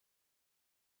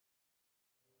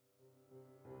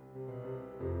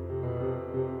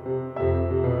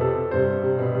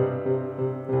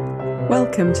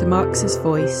Welcome to Marx's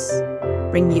Voice,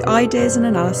 bringing you ideas and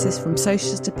analysis from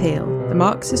Socialist Appeal, the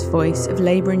Marxist voice of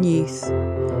labour and youth.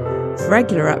 For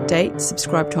regular updates,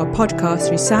 subscribe to our podcast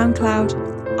through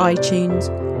SoundCloud, iTunes,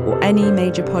 or any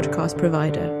major podcast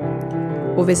provider.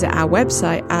 Or visit our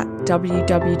website at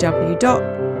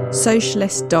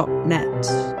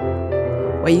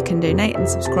www.socialist.net, where you can donate and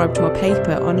subscribe to our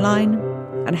paper online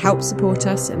and help support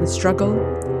us in the struggle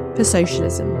for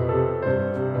socialism.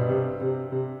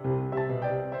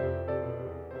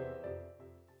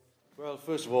 Well,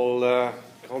 first of all,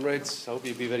 comrades, I hope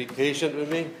you'll be very patient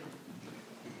with me,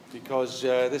 because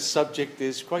this subject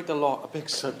is quite a big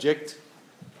subject,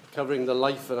 covering the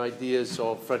life and ideas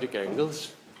of Frederick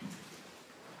Engels.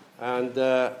 And,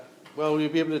 well, we'll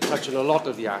be able to touch on a lot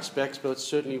of the aspects, but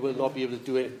certainly will not be able to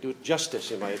do it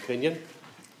justice, in my opinion.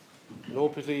 And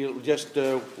hopefully it'll just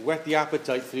whet the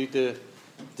appetite for you to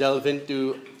delve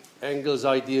into Engels'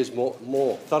 ideas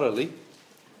more thoroughly.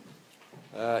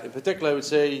 In particular, I would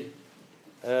say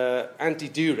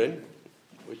Anti-Düren,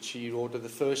 which he wrote of the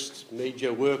first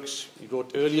major works. He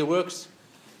wrote earlier works,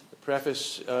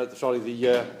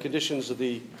 the Conditions of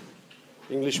the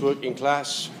English Working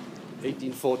Class,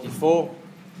 1844.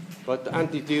 But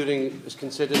Anti-Düren is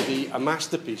considered a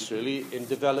masterpiece, really, in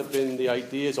developing the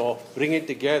ideas or bringing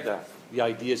together the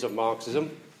ideas of Marxism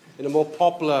in a more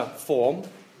popular form,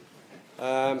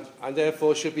 and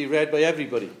therefore should be read by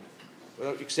everybody,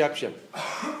 without exception.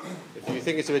 If you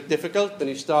think it's a bit difficult, then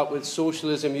you start with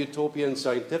Socialism, Utopia and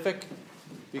Scientific,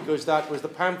 because that was the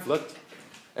pamphlet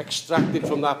extracted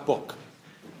from that book,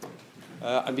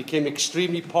 and became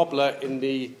extremely popular in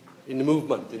the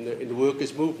movement, in the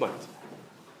workers' movement.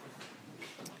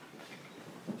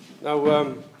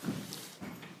 Now,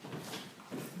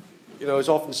 it's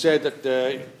often said that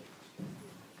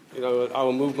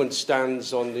our movement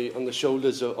stands on the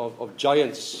shoulders of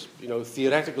giants,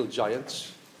 theoretical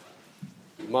giants.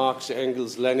 Marx,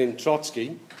 Engels, Lenin,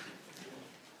 Trotsky.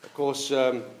 Of course,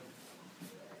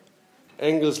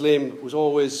 Engels' name was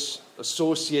always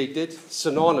associated,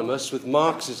 synonymous with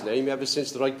Marx's name ever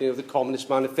since the writing of the Communist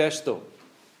Manifesto.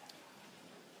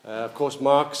 Of course,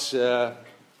 Marx is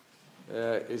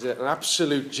an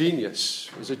absolute genius.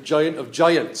 He's a giant of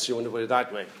giants, you want to put it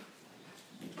that way.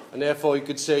 And therefore, you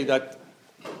could say that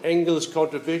Engels'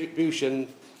 contribution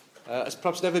has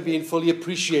perhaps never been fully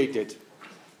appreciated.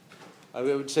 I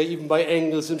would say even by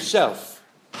Engels himself,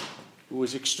 who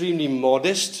was extremely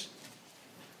modest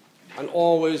and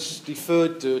always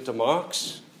deferred to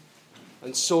Marx,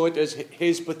 and saw it as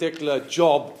his particular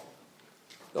job,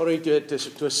 not only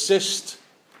to assist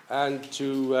and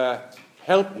to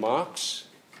help Marx.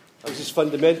 That was his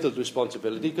fundamental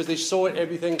responsibility, because they saw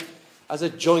everything as a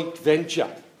joint venture.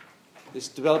 This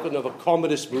development of a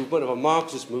communist movement, of a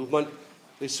Marxist movement,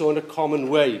 they saw in a common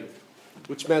way,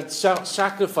 which meant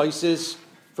sacrifices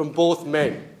from both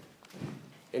men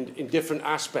in different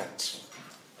aspects.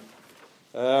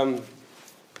 You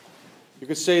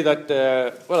could say that,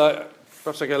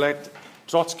 perhaps I can let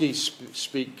Trotsky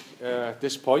speak at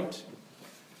this point.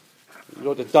 He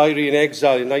wrote a diary in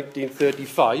exile in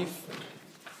 1935,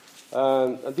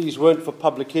 and these weren't for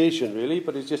publication, really,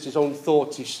 but it's just his own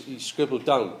thoughts he scribbled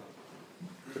down.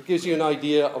 It gives you an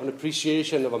idea of an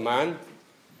appreciation of a man.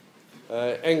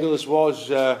 Engels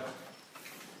was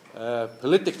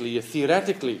politically,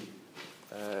 theoretically,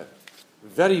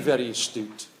 very, very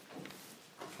astute.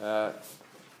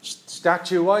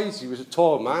 Stature-wise, he was a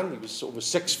tall man. He was over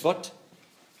 6 foot.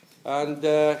 And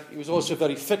he was also a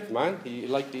very fit man. He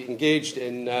engaged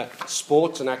in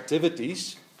sports and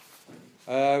activities.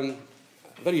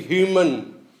 Very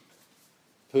human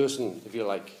person, if you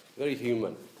like. Very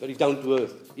human, very down to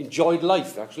earth. Enjoyed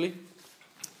life, actually.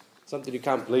 Something you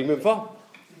can't blame him for.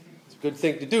 It's a good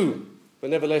thing to do, but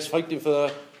nevertheless fighting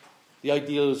for the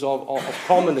ideals of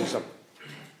communism.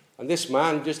 And this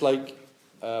man, just like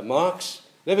Marx,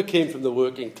 never came from the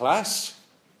working class.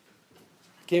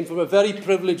 Came from a very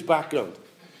privileged background,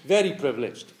 very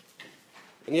privileged.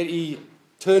 And yet he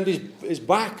turned his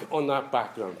back on that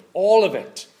background, all of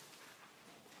it,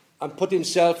 and put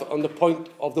himself on the point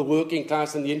of the working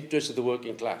class and the interests of the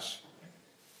working class.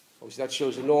 Obviously that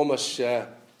shows enormous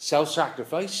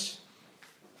self-sacrifice.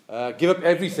 Give up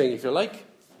everything, if you like.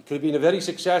 He could have been a very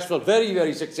successful, very,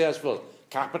 very successful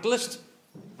capitalist,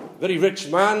 very rich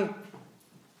man.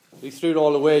 He threw it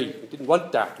all away. He didn't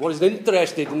want that. Wasn't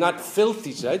interested in that filth,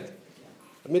 he said.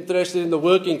 I'm interested in the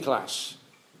working class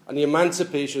and the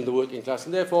emancipation of the working class.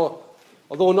 And therefore,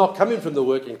 although not coming from the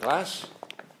working class,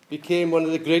 became one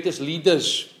of the greatest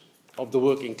leaders of the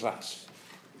working class.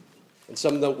 And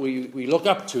some that we look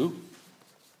up to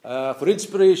for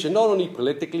inspiration, not only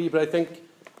politically, but I think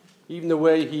even the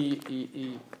way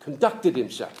he conducted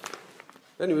himself.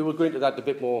 Anyway, we'll go into that in a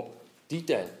bit more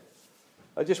detail.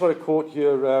 I just want to quote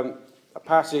here a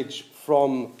passage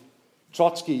from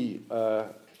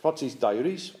Trotsky's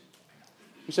diaries.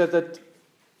 He said that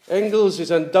Engels is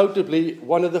undoubtedly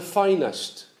one of the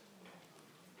finest,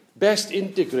 best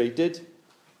integrated,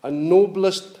 and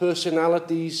noblest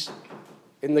personalities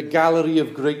in the gallery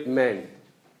of great men.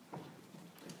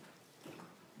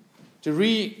 To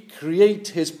recreate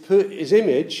his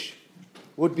image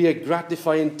would be a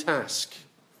gratifying task.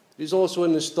 It is also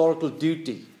an historical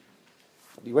duty.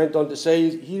 He went on to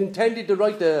say he intended to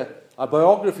write a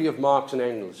biography of Marx and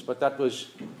Engels, but that was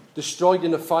destroyed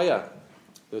in a fire.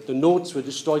 The notes were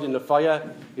destroyed in a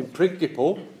fire in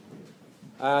Principe,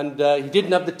 and he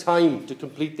didn't have the time to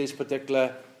complete this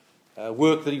particular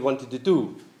work that he wanted to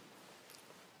do.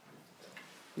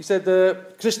 He said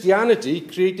Christianity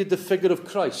created the figure of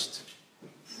Christ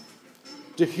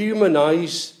to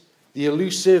humanize the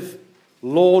elusive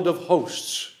Lord of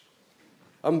hosts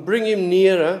and bring him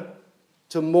nearer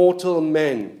to mortal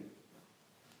men.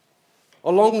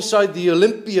 Alongside the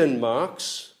Olympian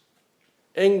Marx,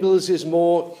 Engels is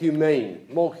more humane,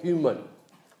 more human,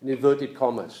 in inverted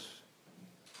commas,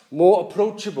 more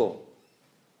approachable.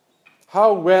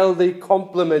 How well they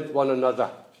complement one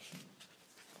another.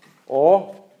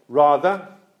 Or, rather,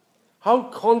 how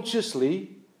consciously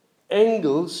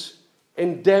Engels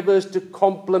endeavours to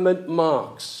complement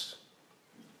Marx.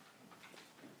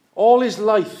 All his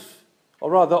life,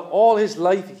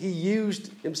 he used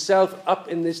himself up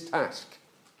in this task.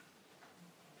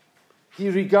 He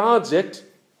regards it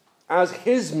as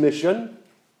his mission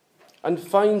and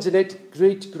finds in it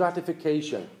great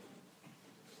gratification.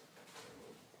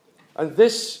 And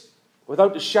this,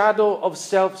 without a shadow of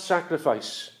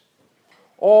self-sacrifice,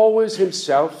 always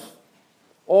himself,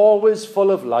 always full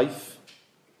of life,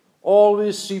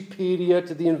 always superior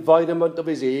to the environment of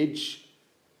his age,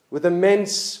 with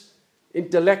immense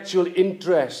intellectual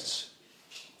interests,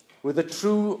 with a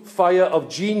true fire of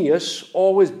genius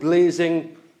always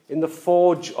blazing in the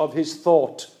forge of his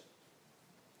thought.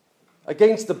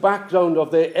 Against the background of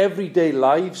their everyday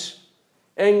lives,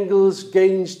 Engels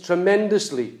gains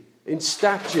tremendously in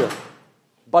stature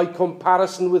by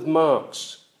comparison with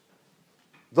Marx.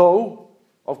 Though,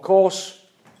 of course,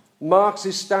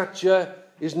 Marx's stature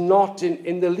is not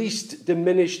in the least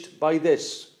diminished by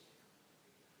this.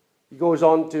 He goes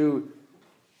on to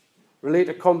relate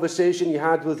a conversation he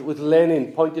had with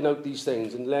Lenin, pointing out these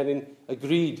things, and Lenin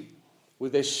agreed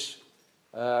with this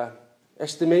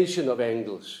estimation of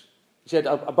Engels. He said,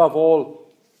 above all,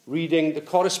 reading the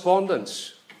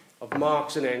correspondence of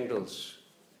Marx and Engels,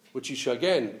 which you shall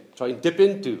again try and dip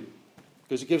into,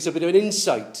 because it gives a bit of an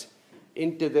insight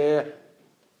into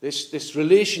this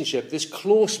relationship, this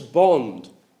close bond,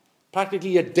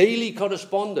 practically a daily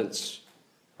correspondence.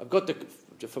 I've got the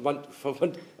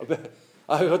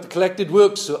collected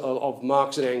works of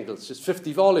Marx and Engels. It's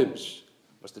 50 volumes.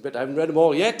 Must admit, I haven't read them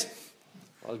all yet.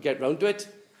 I'll get round to it.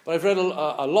 But I've read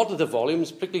a lot of the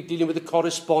volumes, particularly dealing with the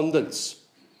correspondence.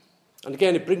 And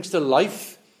again, it brings to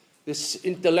life this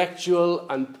intellectual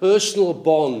and personal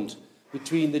bond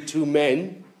between the two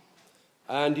men.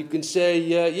 And you can say,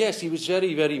 yes, he was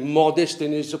very, very modest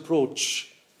in his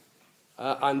approach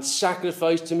and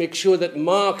sacrificed to make sure that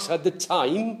Marx had the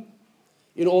time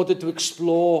in order to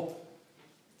explore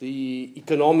the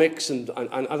economics and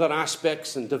other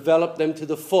aspects and develop them to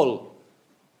the full.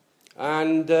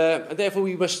 And therefore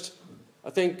we must, I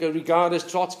think, regard as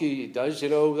Trotsky does,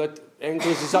 that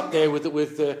Engels is up there with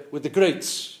the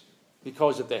greats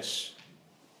because of this.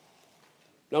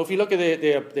 Now, if you look at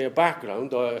their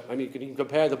background, you can even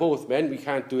compare the both men. We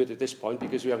can't do it at this point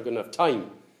because we haven't got enough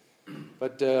time.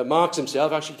 But Marx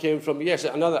himself actually came from,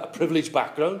 a privileged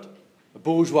background, a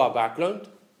bourgeois background,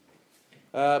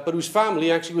 but whose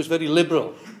family actually was very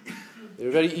liberal. They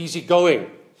were very easygoing.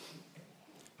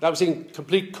 That was in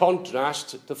complete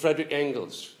contrast to Friedrich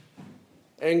Engels.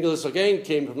 Engels, again,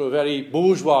 came from a very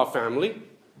bourgeois family.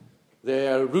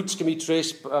 Their roots can be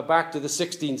traced back to the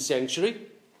 16th century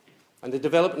and the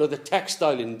development of the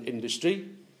textile industry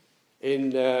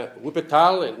in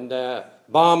Wuppertal and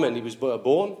Barmen. He was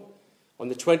born on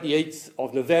the 28th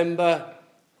of November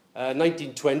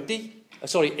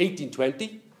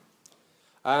 1820.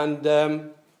 And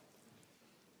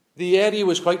the area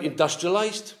was quite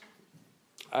industrialized,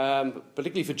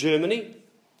 particularly for Germany.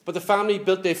 But the family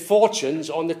built their fortunes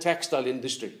on the textile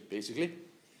industry, basically.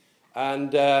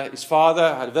 And his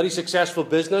father had a very successful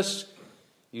business.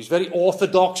 He was very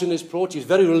orthodox in his approach. He was a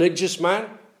very religious man.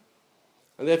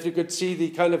 And therefore you could see the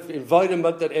kind of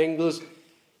environment that Engels,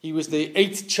 he was the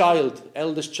eldest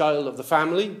child of the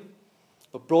family.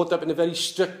 but brought up in a very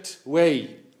strict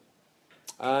way.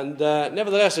 And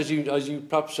nevertheless, as you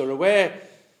perhaps are aware,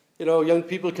 young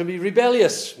people can be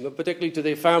rebellious, particularly to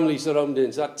their family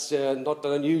surroundings. That's not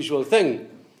an unusual thing.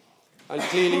 And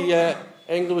clearly,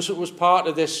 Engels was part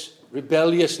of this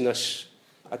rebelliousness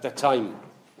at the time.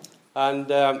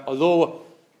 And although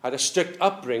had a strict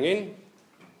upbringing,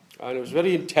 and was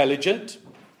very intelligent,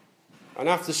 and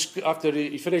after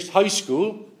he finished high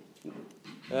school,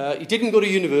 he didn't go to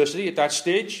university at that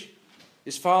stage.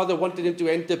 His father wanted him to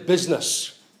enter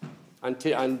business and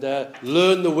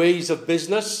learn the ways of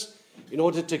business in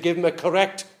order to give him a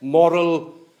correct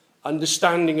moral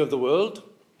understanding of the world,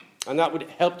 and that would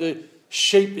help to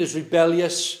shape his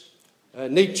rebellious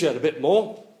nature a bit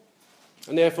more,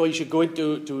 and therefore he should go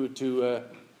into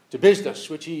business,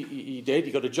 which he did.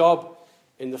 He got a job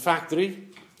in the factory,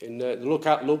 in the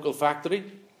local factory.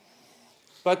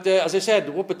 But as I said,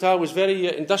 Wuppertal was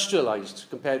very industrialized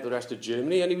compared to the rest of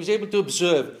Germany, and he was able to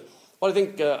observe. What I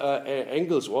think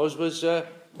Engels was a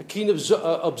keen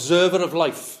observer of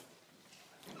life,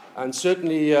 and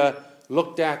certainly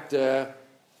looked at the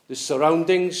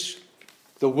surroundings,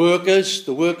 the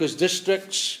workers'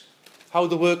 districts, how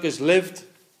the workers lived,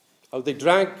 how they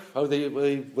drank,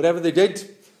 whatever they did,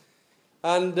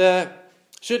 and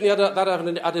certainly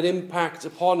that had an impact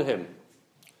upon him.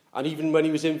 And even when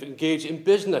he was engaged in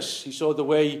business, he saw the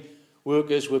way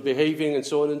workers were behaving and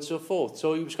so on and so forth.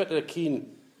 So he was quite a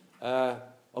keen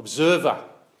observer.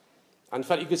 And in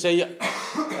fact, you could say,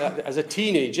 as a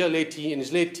teenager, in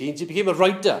his late teens, he became a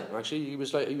writer. Actually, he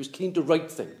was keen to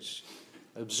write things,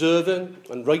 observing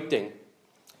and writing,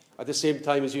 at the same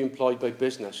time as he was employed by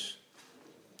business.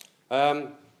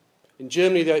 In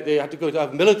Germany, they had to go to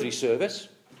have military service.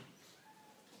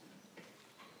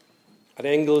 And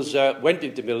Engels went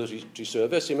into military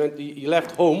service. He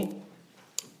left home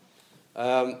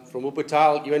from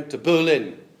Wuppertal. He went to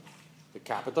Berlin, the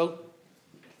capital,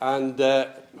 and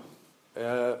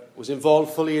was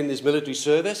involved fully in his military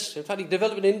service. In fact, he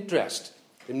developed an interest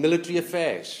in military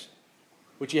affairs,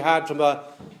 which he had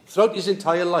throughout his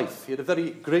entire life. He had a very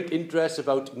great interest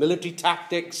about military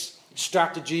tactics,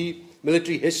 strategy,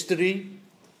 military history,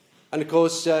 and of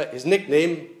course his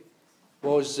nickname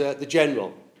was the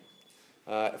General.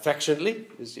 Affectionately,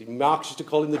 Marx used to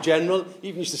call him the General. He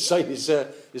even used to sign his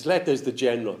letters the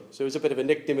General. So it was a bit of a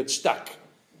nickname that stuck.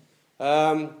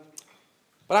 But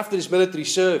after his military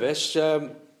service,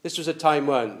 this was a time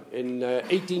when, in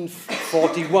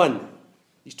 1841,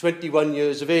 he's 21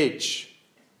 years of age.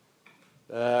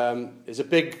 There's a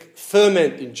big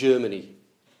ferment in Germany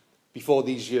before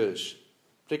these years,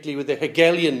 particularly with the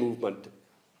Hegelian movement.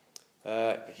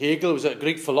 Hegel was a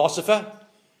great philosopher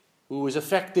who was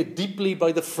affected deeply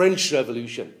by the French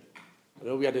Revolution. I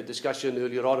know we had a discussion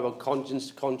earlier on about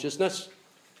consciousness.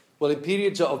 Well, in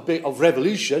periods of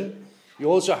revolution, you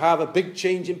also have a big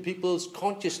change in people's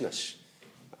consciousness.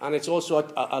 And it's also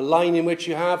a line in which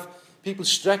you have people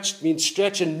stretched,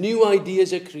 and new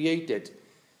ideas are created.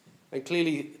 And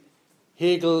clearly,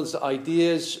 Hegel's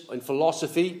ideas and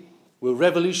philosophy were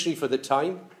revolutionary for the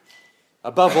time.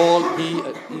 Above all,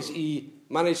 he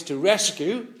managed to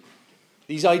rescue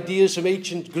these ideas from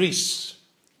ancient Greece,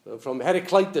 from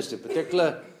Heraclitus in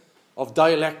particular, of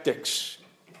dialectics.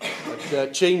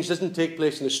 That change doesn't take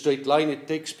place in a straight line, it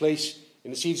takes place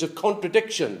in a series of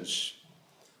contradictions,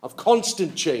 of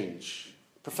constant change,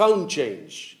 profound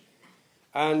change.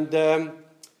 And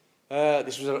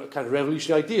this was a kind of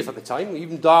revolutionary idea for the time.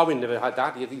 Even Darwin never had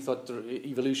that. He thought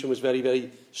evolution was very,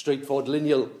 very straightforward,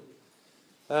 lineal.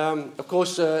 Of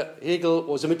course, Hegel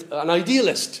was an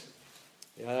idealist.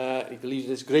 He believed in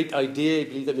this great idea. He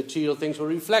believed that material things were a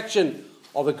reflection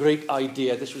of a great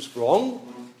idea. This was wrong,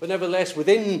 but nevertheless,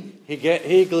 within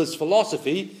Hegel's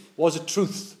philosophy was a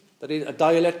truth, that is, a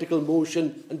dialectical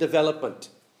motion and development.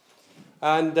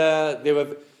 And they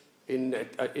were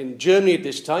in Germany at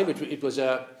this time. It was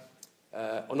an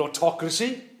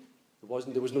autocracy.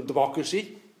 There was no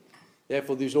democracy.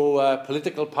 Therefore, there's no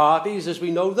political parties as we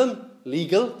know them,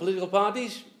 legal political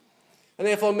parties, and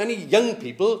therefore many young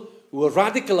people who were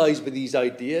radicalized by these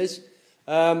ideas,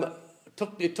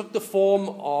 took the form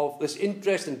of this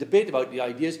interest and debate about the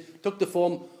ideas, took the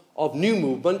form of new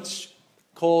movements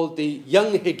called the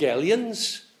Young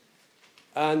Hegelians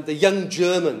and the Young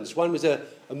Germans. One was a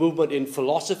movement in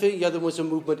philosophy, the other was a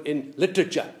movement in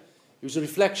literature. It was a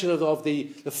reflection of the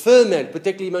ferment,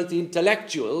 particularly amongst the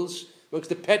intellectuals, amongst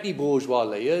the petty bourgeois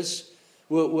layers,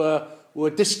 were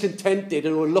discontented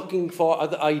and were looking for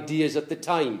other ideas at the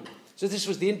time. So this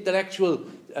was the intellectual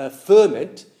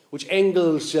ferment which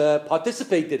Engels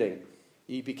participated in.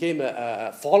 He became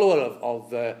a follower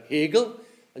of Hegel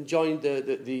and joined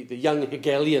the young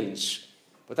Hegelians.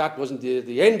 But that wasn't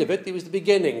the end of it. It was the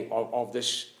beginning of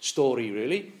this story,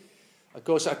 really. Of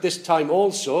course, at this time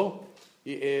also,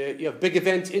 you have big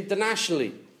events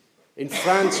internationally. In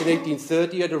France in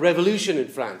 1830, you had a revolution in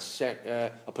France,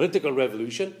 a political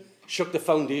revolution, shook the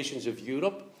foundations of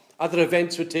Europe. Other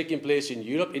events were taking place in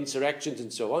Europe, insurrections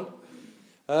and so on.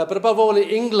 But above all in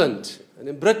England and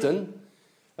in Britain,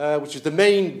 which was the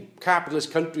main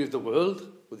capitalist country of the world,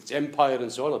 with its empire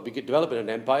and so on, a big development in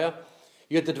empire,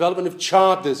 you had the development of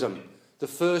Chartism, the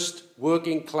first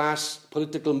working class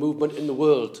political movement in the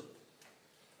world.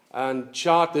 And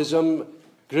Chartism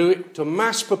grew to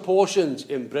mass proportions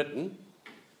in Britain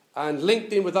and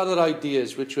linked in with other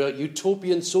ideas, which were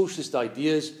utopian socialist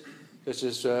ideas, such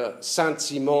as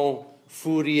Saint-Simon,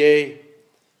 Fourier,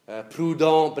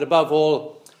 Proudhon, but above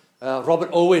all, Robert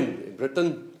Owen in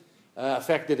Britain,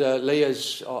 affected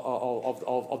layers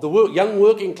of the young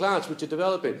working class which are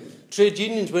developing. Trade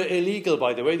unions were illegal,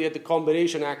 by the way. They had the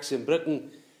Combination Acts in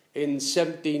Britain in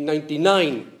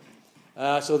 1799.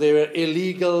 So they were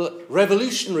illegal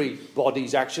revolutionary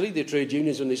bodies, actually, the trade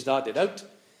unions when they started out.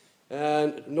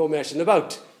 And no messing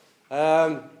about.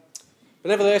 But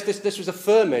nevertheless, this was a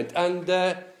ferment. And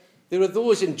there were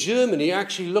those in Germany who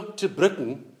actually looked to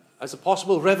Britain as a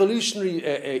possible revolutionary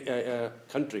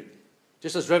country.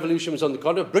 Just as revolution was on the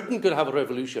continent, Britain could have a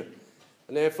revolution.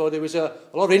 And therefore, there was a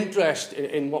lot of interest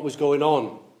in what was going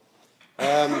on.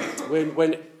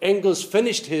 When Engels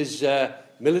finished his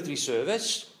military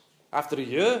service, after a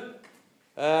year,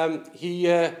 he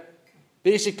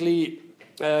basically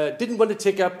didn't want to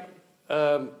take up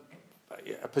a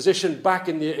position back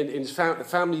in his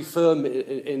family firm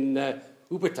in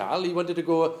Wuppertal. He wanted to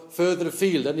go further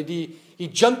afield, and he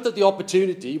jumped at the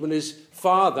opportunity when his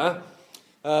father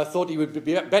thought he would be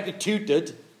better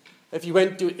tutored if he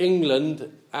went to England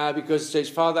because his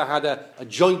father had a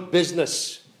joint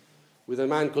business with a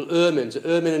man called Ermyn. So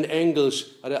Ermyn and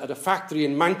Engels had a factory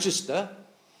in Manchester,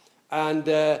 and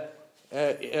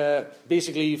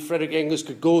basically Frederick Engels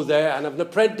could go there and have an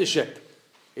apprenticeship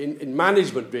in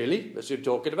management, really. That's what you're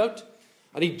talking about.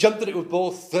 And he jumped at it with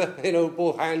both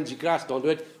hands. He grasped onto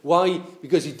it. Why?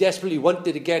 Because he desperately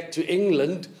wanted to get to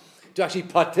England to actually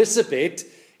participate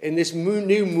in this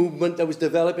new movement that was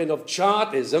developing of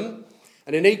Chartism.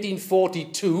 And in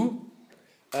 1842,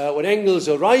 when Engels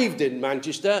arrived in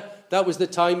Manchester, that was the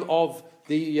time of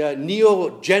the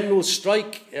neo-general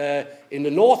strike in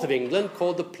the north of England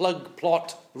called the Plug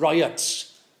Plot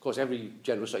Riots. Of course, every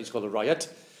general strike is called a riot.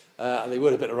 And they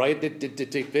were a bit of riot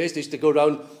did take place. They used to go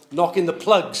around knocking the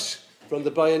plugs from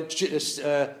the giant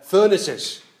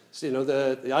furnaces. So,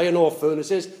 the iron ore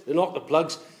furnaces, they knocked the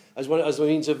plugs as a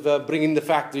means of bringing the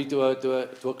factory to a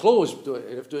close,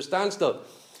 to a standstill.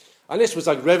 And this was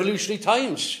like revolutionary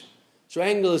times. So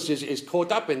Engels is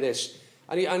caught up in this.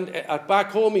 And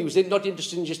back home, he was not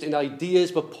interested just in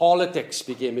ideas, but politics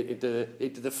became into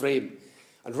the frame.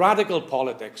 And radical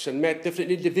politics, and met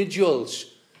different individuals,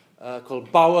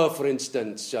 called Bauer, for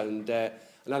instance, and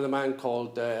another man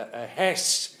called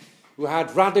Hess, who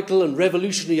had radical and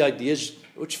revolutionary ideas,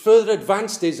 which further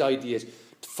advanced his ideas.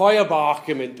 Feuerbach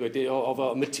came into it, of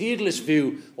a materialist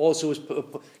view, also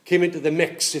came into the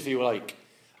mix, if you like,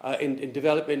 in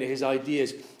developing his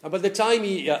ideas. And by the time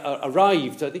he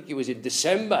arrived, I think it was in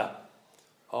December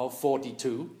of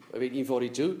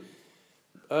 1842,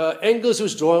 Engels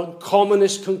was drawing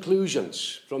communist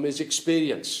conclusions from his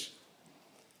experience.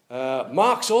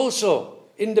 Marx also,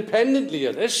 independently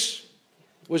of this,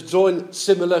 was drawing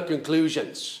similar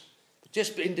conclusions,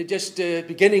 just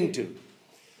beginning to.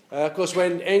 Of course,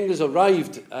 when Engels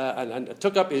arrived and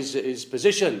took up his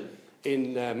position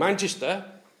in Manchester,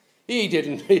 he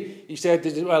didn't. He said,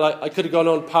 "Well, I could have gone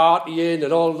on partying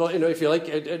and all, if you like,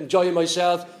 enjoying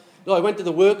myself." No, I went to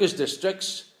the workers'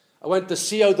 districts. I went to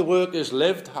see how the workers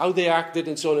lived, how they acted,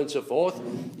 and so on and so forth.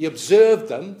 He observed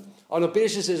them. On the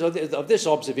basis of this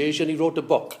observation, he wrote a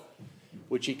book,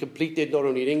 which he completed not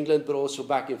only in England, but also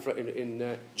back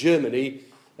in Germany.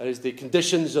 That is The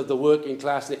Conditions of the Working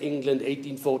Class in England,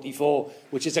 1844,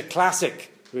 which is a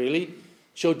classic, really.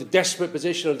 Showed the desperate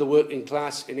position of the working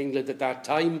class in England at that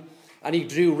time. And he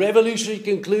drew revolutionary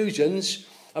conclusions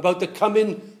about the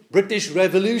coming British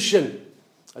Revolution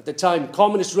at the time,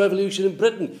 communist revolution in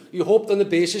Britain. He hoped on the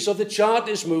basis of the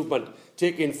Chartist movement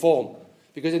taking form.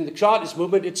 Because in the Chartist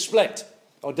movement, it split,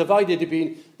 or divided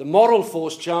between the moral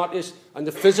force Chartists and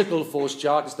the physical force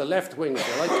Chartists, the left wing, if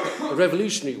you like, the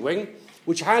revolutionary wing,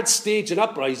 which had staged an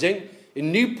uprising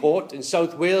in Newport in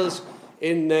South Wales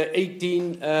in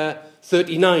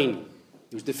 1839.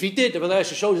 It was defeated. Well, that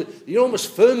shows the enormous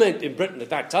ferment in Britain at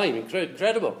that time.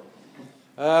 Incredible.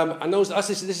 And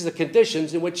this is the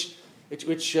conditions in which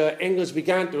which Engels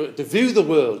began to view the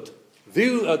world,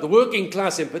 view the working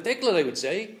class in particular, I would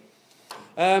say.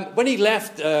 When he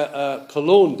left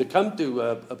Cologne to come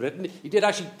to Britain, he did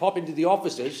actually pop into the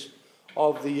offices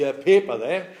of the paper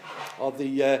there, of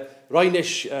the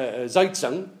Rheinische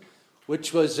Zeitung,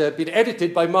 which was being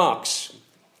edited by Marx.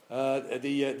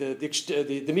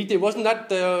 The meeting wasn't that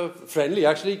friendly,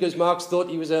 actually, because Marx thought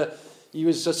he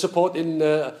was supporting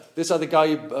this other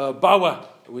guy, Bauer,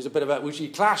 who was which he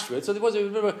clashed with. So there was a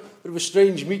bit of a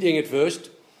strange meeting at first.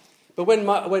 But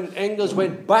when Engels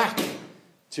went back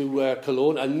to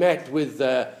Cologne and met with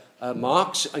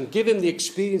Marx and gave him the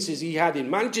experiences he had in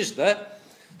Manchester,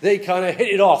 they kind of hit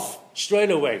it off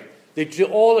straight away. They drew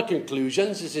all the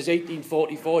conclusions. This is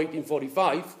 1844,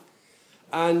 1845,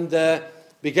 and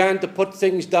began to put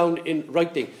things down in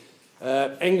writing.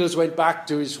 Engels went back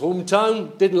to his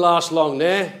hometown, didn't last long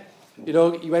there. You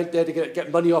know, he went there to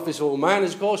get money off his old man,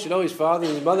 of course. You know, his father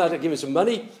and his mother had to give him some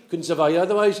money, couldn't survive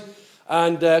otherwise.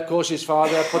 And, of course, his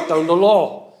father put down the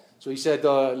law. So he said, it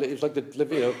was like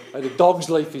like a dog's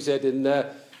life, he said, in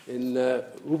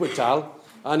Wuppertal.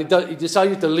 And he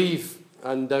decided to leave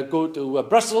and go to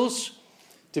Brussels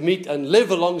to meet and live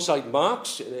alongside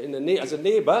Marx as a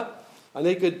neighbour. And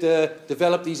they could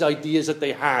develop these ideas that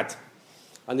they had.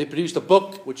 And they produced a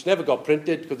book which never got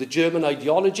printed called The German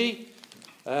Ideology.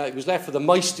 It was left for the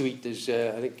mice to eat, as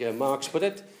I think Marx put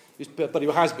it. But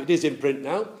it is in print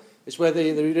now. It's where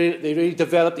they really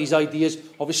developed these ideas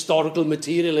of historical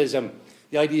materialism,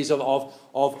 the ideas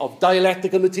of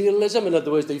dialectical materialism. In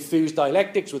other words, they fused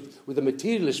dialectics with a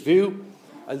materialist view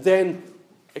and then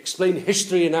explained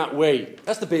history in that way.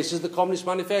 That's the basis of the Communist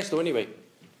Manifesto, anyway.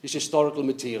 It's historical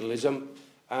materialism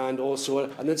and also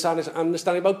an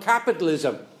understanding about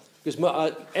capitalism.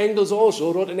 Because Engels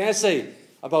also wrote an essay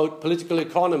about political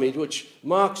economy, which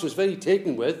Marx was very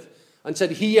taken with, and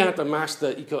said he had to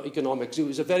master economics. It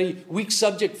was a very weak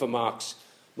subject for Marx.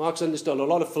 Marx understood a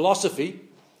lot of philosophy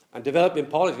and developing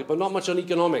politics, but not much on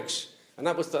economics. And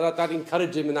that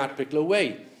encouraged him in that particular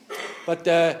way. But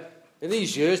in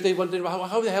these years, they wondered,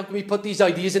 how the hell can we put these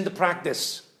ideas into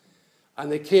practice?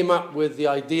 And they came up with the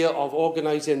idea of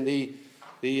organising the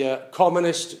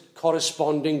Communist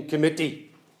Corresponding Committee.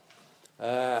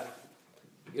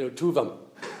 Two of them.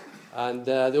 And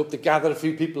they hoped to gather a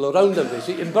few people around them,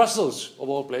 basically, in Brussels, of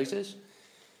all places.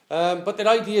 But their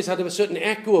ideas had a certain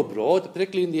echo abroad,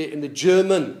 particularly in the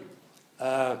German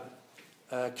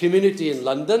community in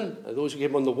London. Those who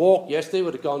came on the walk yesterday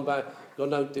would have gone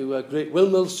down to Great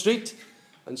Windmill Street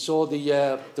and saw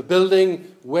the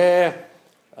building where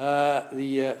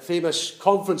the famous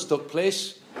conference took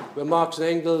place, where Marx and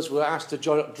Engels were asked to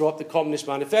draw up the Communist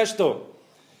Manifesto.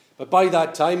 But by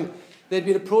that time, they'd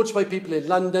been approached by people in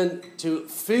London to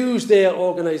fuse their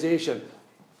organisation.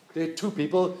 There are two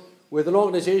people with an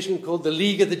organisation called the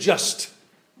League of the Just.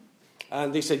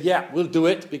 And they said, yeah, we'll do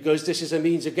it because this is a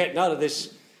means of getting out of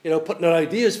this, putting our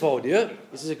ideas forward here.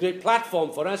 This is a great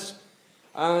platform for us.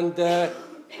 And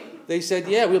they said,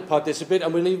 yeah, we'll participate,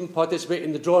 and we'll even participate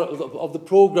in the drawing of the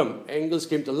programme. Engels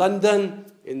came to London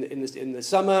in the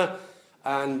summer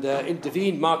and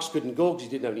intervened. Marx couldn't go because he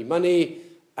didn't have any money.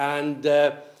 And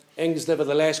Engels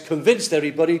nevertheless convinced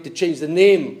everybody to change the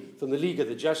name from the League of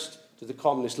the Just to the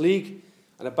Communist League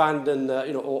and abandon,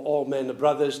 all men are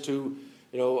brothers to,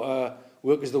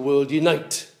 work as the world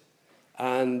unite.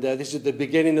 And this is the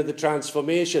beginning of the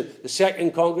transformation. The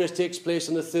second Congress takes place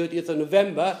on the 30th of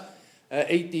November,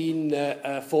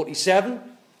 1847.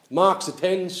 Marx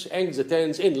attends, Engels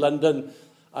attends in London,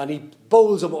 and he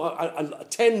bowls them a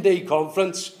 10-day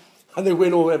conference, and they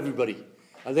win over everybody.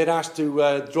 And they're asked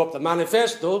to drop the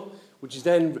manifesto, which is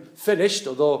then finished,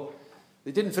 although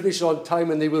they didn't finish on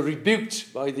time and they were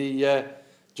rebuked by the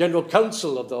General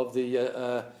Council of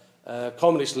the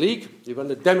Communist League. They were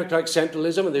under democratic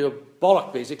centralism and they were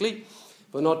bollocked, basically,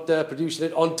 for not producing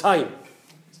it on time.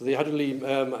 So they had to leave,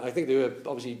 I think they were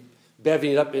obviously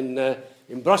bevying it up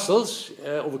in Brussels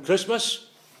over Christmas,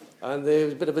 and there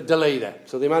was a bit of a delay there.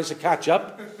 So they managed to catch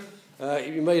up.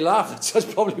 You may laugh, that's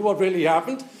probably what really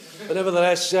happened. But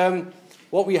nevertheless,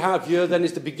 what we have here then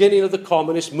is the beginning of the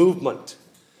communist movement.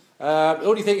 The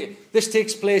only thing, this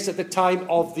takes place at the time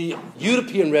of the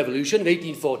European Revolution,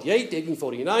 1848,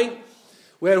 1849,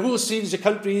 where we'll see as a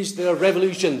countries there are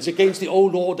revolutions against the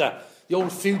old order, the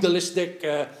old feudalistic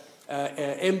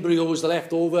embryos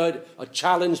left over are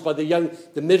challenged by the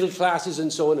middle classes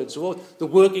and so on and so forth. The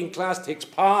working class takes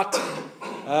part.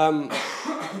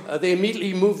 They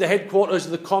immediately move the headquarters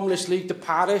of the Communist League to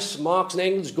Paris. Marx and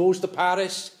Engels goes to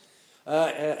Paris.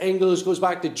 Engels goes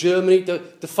back to Germany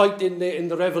to fight in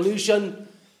the revolution.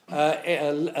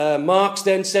 Marx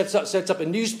then sets up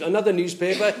another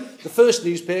newspaper. The first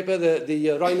newspaper,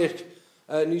 the Rhenish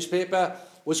newspaper,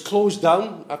 was closed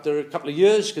down after a couple of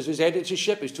years because his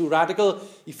editorship is too radical.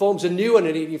 He forms a new one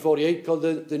in 1848 called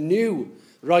the New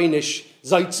Rhenish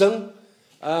Zeitung.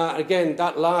 Again,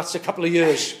 that lasts a couple of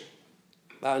years.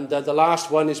 And the last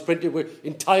one is printed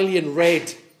entirely in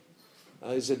red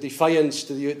as a defiance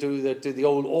to the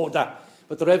old order.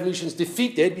 But the revolution's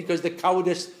defeated because of the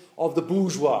cowardice of the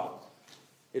bourgeois.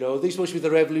 They're supposed to be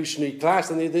the revolutionary class,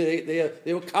 and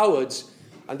they were cowards,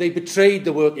 and they betrayed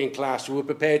the working class who were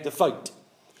prepared to fight.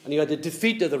 And you had the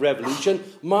defeat of the revolution.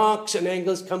 Marx and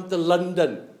Engels come to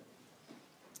London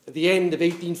at the end of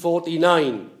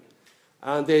 1849,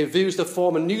 and they used to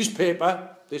form a newspaper,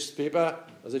 this paper,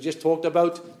 as I just talked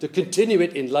about, to continue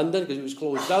it in London because it was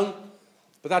closed down.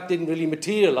 But that didn't really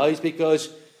materialise because,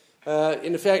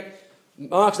 in effect,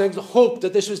 Marx and Engels hoped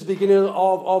that this was the beginning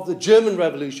of the German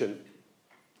Revolution,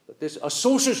 a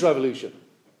socialist revolution,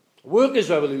 a workers'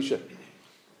 revolution.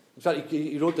 In fact,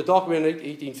 he wrote the document in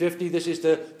 1850, this is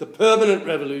the permanent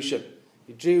revolution.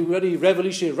 He drew really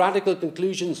revolutionary, radical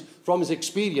conclusions from his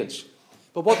experience.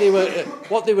 But what they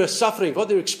were suffering, what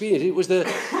they were experiencing, it was the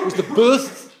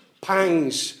birth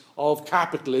pangs of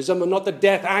capitalism and not the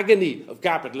death agony of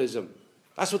capitalism.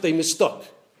 That's what they mistook.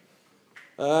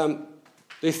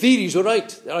 Their theories were right,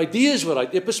 their ideas were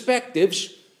right, their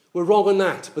perspectives were wrong on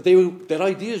that, but their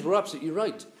ideas were absolutely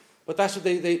right. But that's what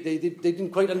they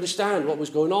didn't quite understand what was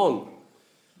going on.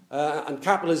 And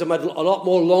capitalism had a lot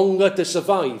more longer to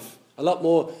survive, a lot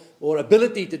more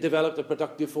ability to develop the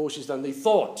productive forces than they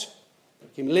thought.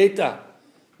 It came later.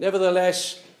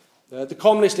 Nevertheless, the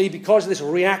Communist League, because of this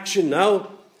reaction now,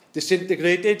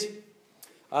 disintegrated.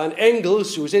 And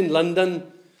Engels, who was in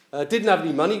London, didn't have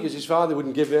any money because his father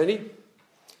wouldn't give him any.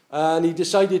 And he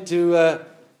decided to,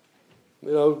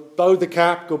 bow the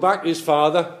cap, go back to his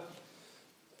father.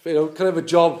 Can I have a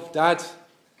job, Dad?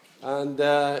 And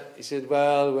he said,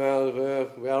 well,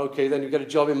 okay, then you get a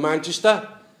job in Manchester.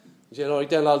 He said, all right,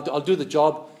 then I'll do the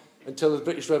job until the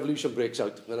British Revolution breaks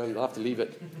out. Then I'll have to leave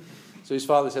it. So his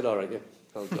father said, all right, yeah,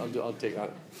 I'll take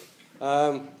that.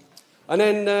 And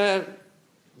then,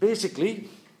 basically,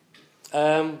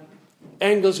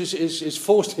 Engels is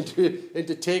forced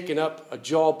into taking up a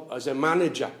job as a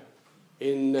manager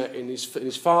in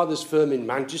his father's firm in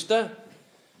Manchester.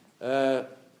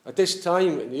 At this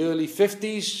time, in the early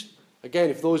 50s,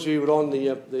 again, if those of you who were on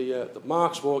the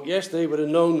Marx walk yesterday would have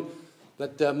known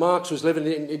that Marx was living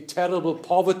in terrible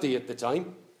poverty at the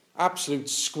time, absolute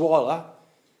squalor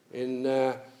in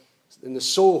the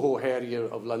Soho area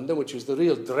of London, which was the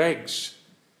real dregs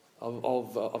and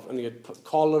you had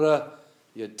cholera,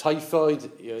 you had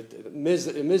typhoid, you had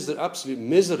absolute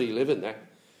misery living there.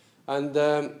 And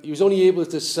he was only able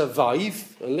to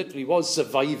survive, and literally was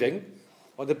surviving,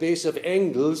 on the basis of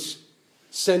Engels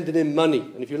sending him money.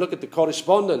 And if you look at the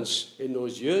correspondence in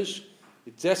those years,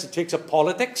 it takes up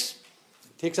politics,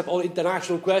 it takes up all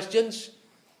international questions.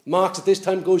 Marx at this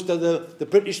time goes to the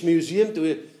British Museum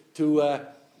to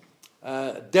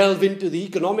delve into the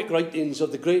economic writings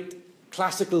of the great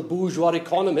classical bourgeois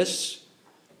economists,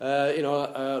 David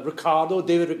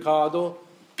Ricardo,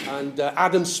 and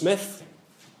Adam Smith,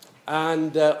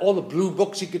 and all the blue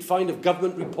books he could find of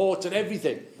government reports and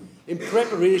everything, in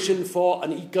preparation for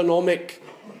an economic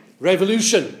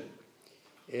revolution.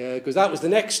 Because that was the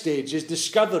next stage,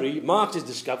 Marx's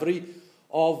discovery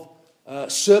of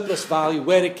surplus value,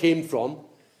 where it came from,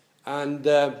 and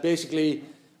basically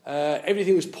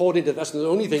everything was poured into that. That's the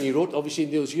only thing he wrote, obviously,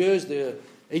 in those years. The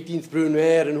 18th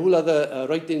Brumaire and all other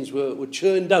writings were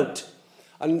churned out.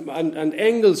 And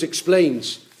Engels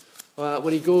explains,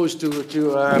 when he goes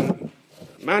to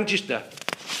Manchester,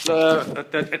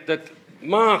 that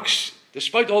Marx,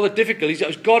 despite all the difficulties,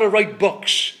 has got to write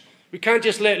books. We can't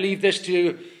just leave this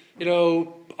to,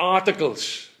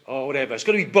 articles or whatever. It's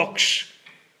got to be books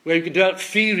where we can develop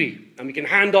theory and we can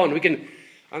hand on.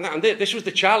 This was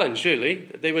the challenge, really.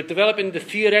 They were developing the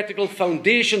theoretical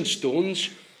foundation stones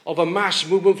of a mass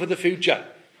movement for the future.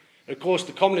 And of course,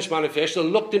 the Communist Manifesto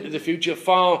looked into the future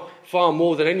far, far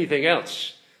more than anything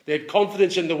else. They had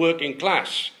confidence in the working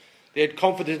class. They had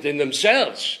confidence in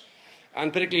themselves,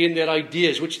 and particularly in their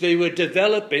ideas, which they were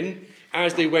developing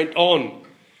as they went on.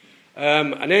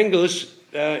 And Engels,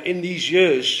 in these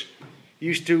years,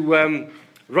 used to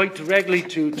write regularly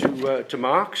to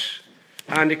Marx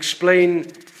and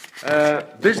explain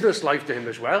business life to him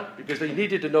as well, because they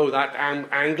needed to know that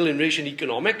angle in relation to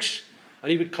economics.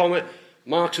 And he would comment.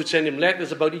 Marx would send him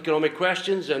letters about economic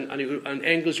questions, and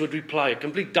Engels would reply. A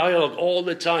complete dialogue all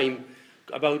the time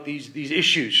about these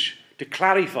issues to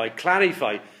clarify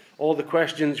all the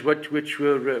questions which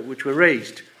were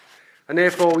raised. And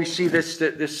therefore we see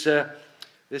this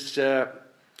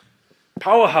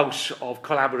powerhouse of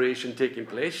collaboration taking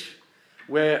place,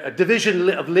 where a division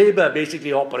of labour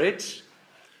basically operates,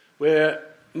 where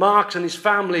Marx and his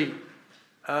family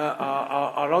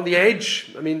are on the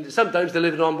edge. I mean, sometimes they're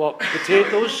living on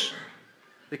potatoes.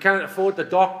 They can't afford the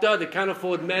doctor. They can't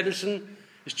afford medicine.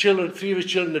 Three of his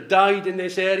children have died in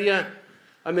this area.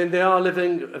 I mean, they are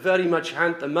living very much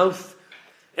hand to mouth.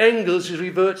 Engels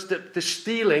reverts to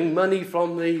stealing money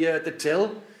from the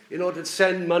till in order to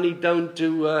send money down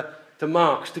to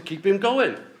Marx to keep him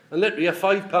going. And literally a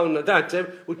 £5 at that time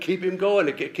would keep him going.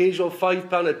 An occasional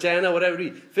 £5, a tenner, whatever,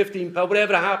 £15,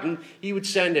 whatever happened, he would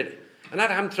send it. And that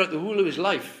happened throughout the whole of his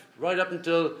life, right up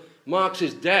until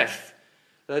Marx's death.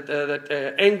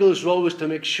 That Engels' role was to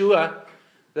make sure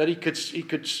that he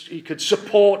could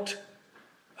support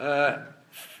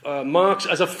Marx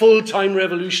as a full-time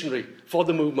revolutionary for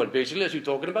the movement, basically, as you're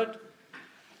talking about.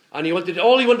 And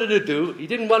all he wanted to do, he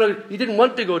didn't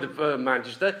want to go to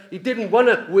Manchester. He didn't want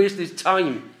to waste his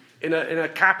time in a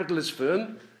capitalist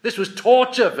firm. This was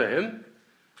torture for him.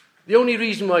 The only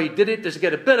reason why he did it is to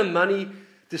get a bit of money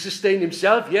to sustain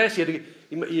himself. Yes,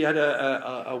 he had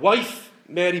a wife,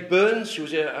 Mary Burns. She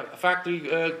was a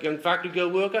young factory girl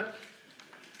worker.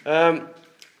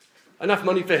 Enough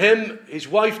money for him, his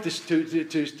wife,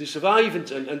 to survive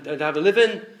and have a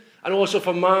living, and also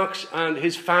for Marx and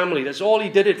his family. That's all he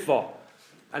did it for.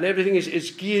 And everything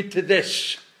is geared to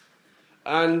this.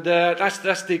 And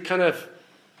that's the kind of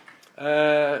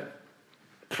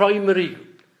primary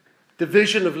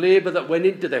division of labour that went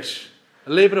into this. A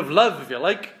labour of love, if you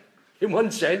like, in one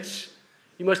sense.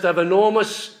 You must have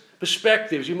enormous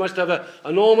perspectives. You must have an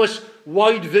enormous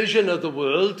wide vision of the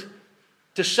world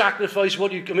to sacrifice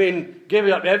give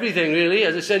up everything, really.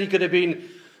 As I said, he could have been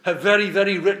a very,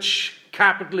 very rich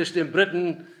capitalist in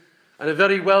Britain and a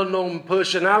very well-known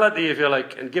personality, if you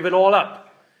like, and give it all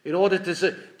up in order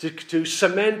to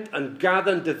cement and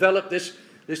gather and develop this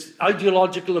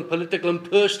ideological and political and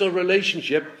personal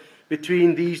relationship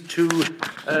between these two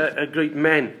great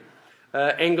men.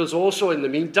 Engels also, in the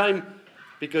meantime,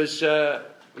 because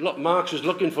Marx was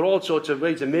looking for all sorts of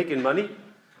ways of making money.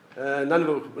 None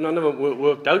of them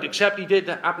worked out, except he did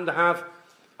happen to have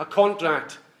a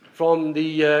contract from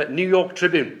the New York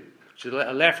Tribune, which is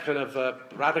a left kind of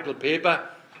radical paper,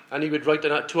 and he would write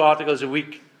 2 articles a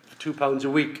week for £2 a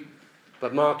week.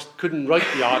 But Marx couldn't write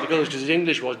the articles because his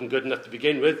English wasn't good enough to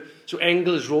begin with, so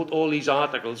Engels wrote all these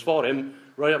articles for him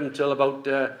right up until about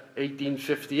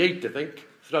 1858, I think,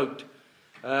 throughout.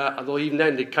 Although even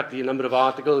then they cut the number of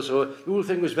articles, so the whole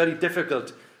thing was very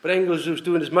difficult. But Engels was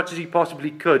doing as much as he possibly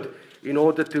could in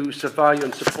order to survive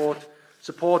and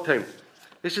support him.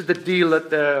 This is the deal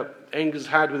that Engels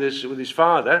had with his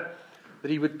father, that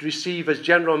he would receive as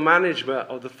general manager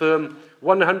of the firm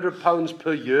 £100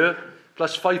 per year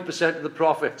plus 5% of the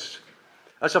profits.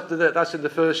 That's in the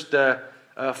first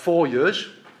 4 years.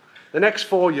 The next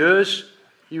 4 years,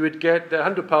 he would get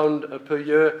 £100 per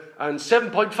year and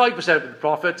 7.5% of the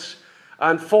profits.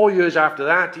 And 4 years after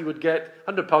that, he would get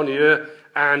 £100 a year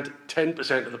and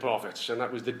 10% of the profits. And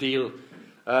that was the deal.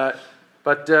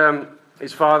 But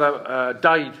his father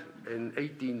died in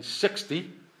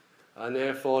 1860, and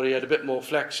therefore he had a bit more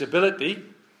flexibility.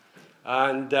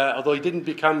 And although he didn't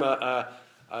become a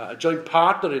joint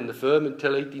partner in the firm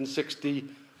until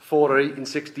 1864 or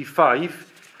 1865,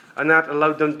 and that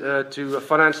allowed them to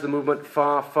finance the movement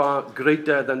far, far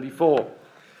greater than before.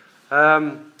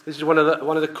 This is one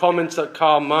of the comments that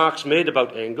Karl Marx made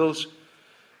about Engels.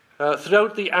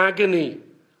 Throughout the agony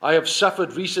I have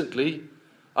suffered recently,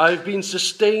 I have been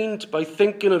sustained by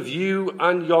thinking of you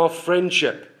and your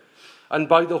friendship, and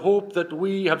by the hope that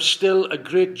we have still a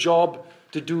great job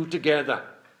to do together.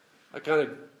 A kind of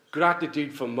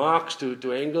gratitude from Marx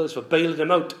to Engels for bailing him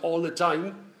out all the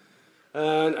time,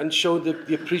 and showed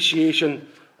the appreciation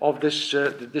of this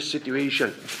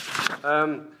situation.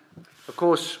 Of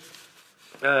course,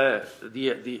 in the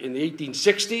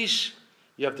 1860s,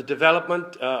 you have the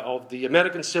development of the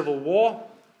American Civil War,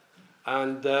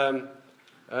 and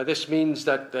this means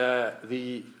that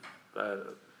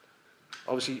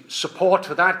obviously support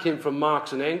for that came from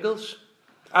Marx and Engels,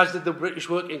 as did the British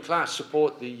working class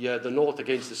support the North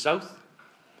against the South.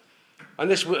 And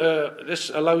this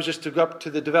allows us to go up to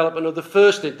the development of the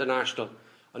First International.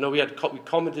 I know we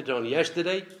commented on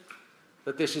yesterday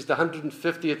that this is the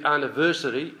 150th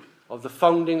anniversary of the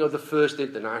founding of the First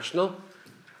International,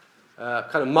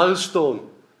 kind of milestone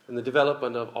in the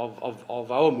development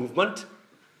of our movement,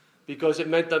 because it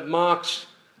meant that Marx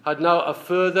had now a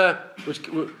further,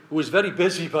 who was very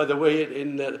busy, by the way,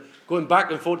 in going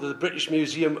back and forth to the British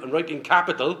Museum and writing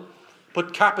Capital,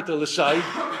 put Capital aside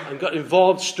and got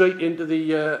involved straight into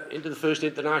the First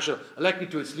International,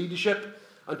 elected to its leadership,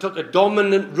 and took a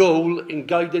dominant role in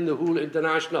guiding the whole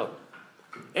International.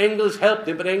 Engels helped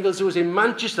him, but Engels was in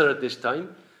Manchester at this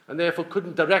time, and therefore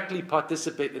couldn't directly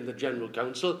participate in the General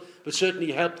Council, but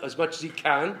certainly helped as much as he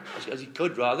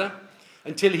could,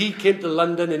 until he came to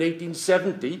London in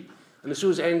 1870, and as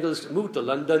soon as Engels moved to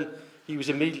London, he was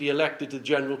immediately elected to the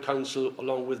General Council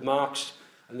along with Marx,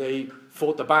 and they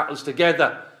fought the battles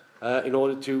together in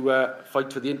order to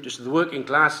fight for the interests of the working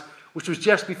class, which was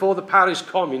just before the Paris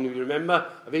Commune, you remember,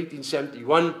 of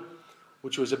 1871,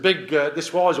 which was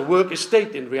this was a workers'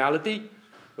 state in reality,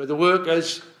 where the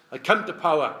workers had come to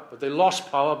power, but they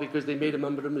lost power because they made a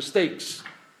number of mistakes.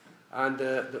 And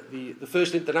the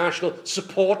First International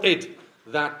supported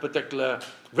that particular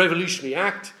revolutionary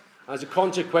act. As a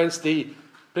consequence,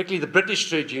 particularly the British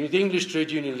trade union, the English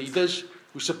trade union leaders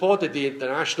who supported the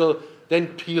International, then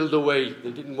peeled away.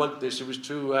 They didn't want this. It was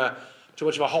too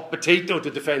much of a hot potato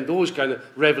to defend those kind of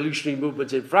revolutionary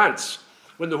movements in France,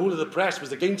 when the whole of the press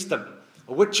was against them.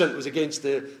 A witch hunt was against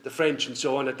the French and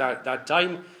so on at that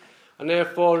time. And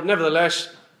therefore,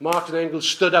 nevertheless, Marx and Engels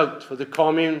stood out for the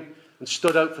Commune and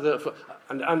stood out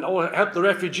and helped the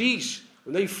refugees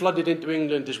when they flooded into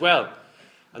England as well.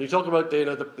 And you talk about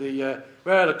the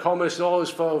communists are always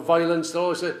for violence.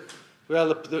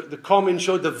 The Commune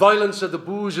showed the violence of the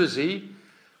bourgeoisie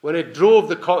when it drove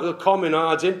the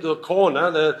communards into the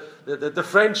corner, the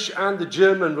French and the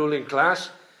German ruling class,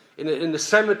 in the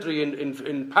cemetery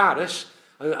in Paris,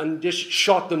 and just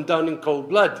shot them down in cold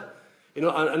blood.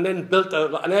 And then built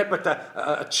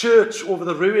a church over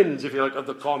the ruins, if you like, of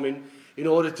the Commune, in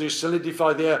order to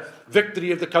solidify their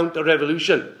victory of the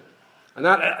counter-revolution. And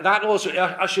that also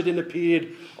ushered in a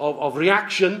period of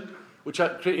reaction, which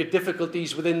had created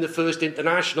difficulties within the First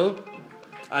International,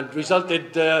 and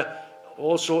resulted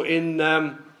also in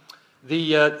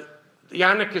the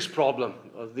anarchist problem,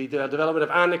 of the development of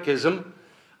anarchism,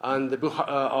 and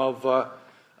of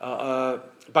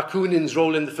Bakunin's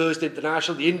role in the First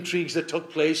International, the intrigues that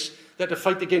took place. They had to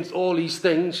fight against all these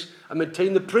things and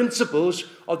maintain the principles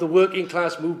of the working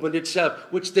class movement itself,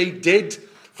 which they did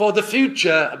for the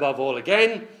future, above all.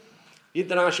 Again, the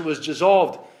International was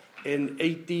dissolved in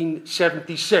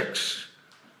 1876.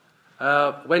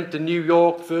 Went to New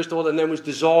York first of all, and then was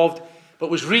dissolved, but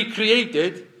was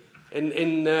recreated in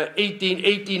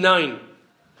 1889.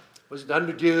 Was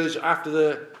 100 years after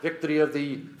the victory of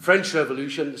the French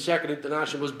Revolution. The Second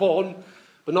International was born,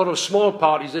 but not of small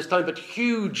parties this time, but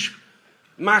huge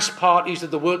mass parties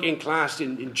of the working class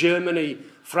in Germany,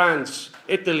 France,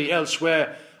 Italy,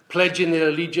 elsewhere, pledging their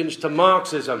allegiance to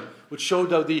Marxism, which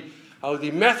showed how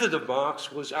the method of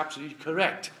Marx was absolutely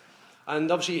correct.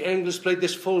 And obviously Engels played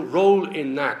this full role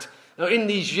in that. Now, in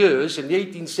these years, in the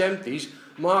 1870s,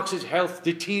 Marx's health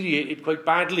deteriorated quite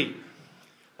badly.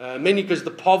 Mainly because of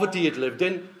the poverty he'd lived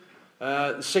in,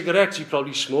 the cigarettes he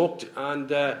probably smoked, and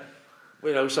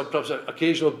sometimes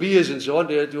occasional beers and so on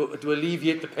to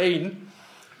alleviate the pain.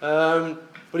 But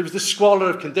it was the squalor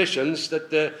of conditions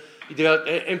that he developed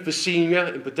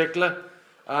emphysema in particular,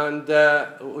 and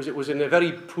it was in a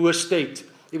very poor state.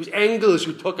 It was Engels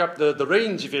who took up the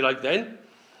reins, if you like, then,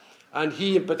 and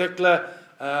he in particular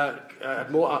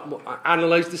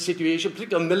analysed the situation,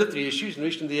 particularly on military issues in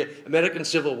relation to the American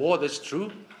Civil War. That's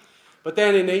true. But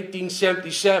then in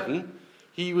 1877,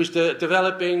 he was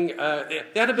developing. They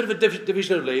had a bit of a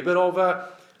division of labour over.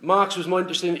 Marx was more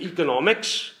interested in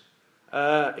economics,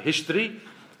 history.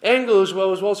 Engels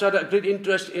was also had a great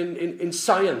interest in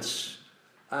science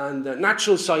and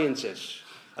natural sciences,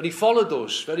 and he followed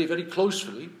those very, very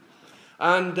closely.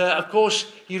 And of course,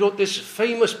 he wrote this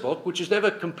famous book, which was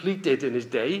never completed in his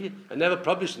day and never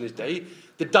published in his day,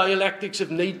 The Dialectics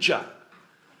of Nature,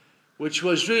 which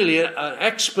was really an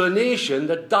explanation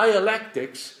that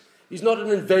dialectics is not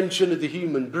an invention of the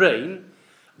human brain.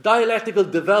 Dialectical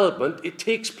development, it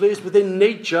takes place within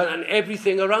nature and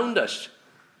everything around us.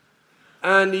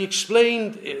 And he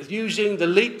explained using the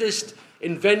latest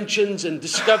inventions and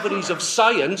discoveries of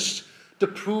science to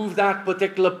prove that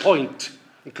particular point,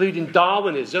 including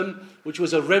Darwinism, which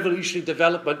was a revolutionary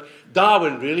development.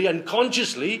 Darwin really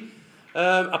unconsciously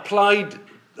applied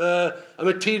a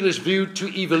materialist view to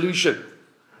evolution,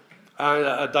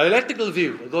 a dialectical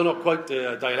view, although not quite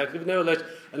dialectical, but nevertheless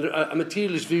a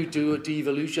materialist view to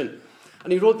evolution.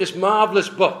 And he wrote this marvellous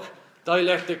book,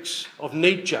 Dialectics of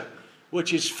Nature,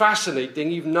 which is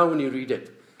fascinating even now when you read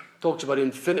it. Talks about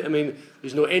infinite. I mean,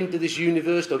 there's no end to this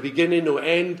universe, no beginning, no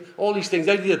end. All these things.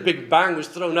 The idea of the Big Bang was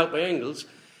thrown out by Engels.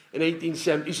 in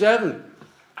 1877.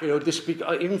 You know, to speak,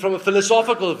 even from a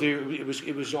philosophical view, it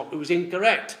was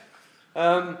incorrect.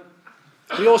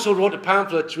 He also wrote a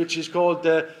pamphlet which is called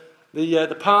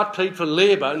the Part Played for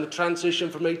Labour in the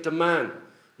Transition from Ape to Man,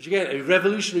 which again, a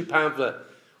revolutionary pamphlet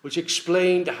which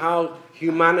explained how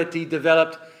humanity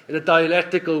developed in a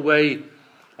dialectical way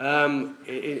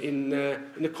in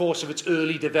the course of its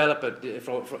early development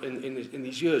in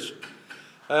these years.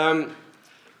 But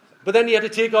then he had to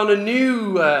take on a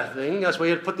new thing. That's why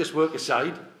he had to put this work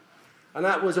aside. And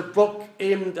that was a book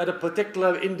aimed at a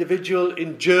particular individual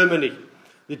in Germany.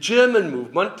 The German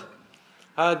movement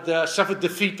had suffered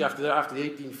defeat after the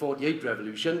 1848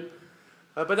 revolution.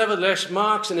 But nevertheless,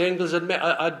 Marx and Engels and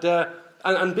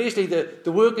basically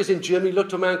the workers in Germany looked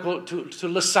to a man called to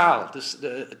Lassalle,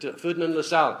 to Ferdinand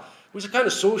Lassalle, who was a kind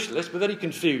of socialist, but very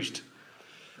confused.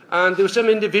 And there were some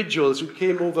individuals who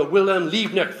came over, Wilhelm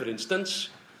Liebknecht, for instance,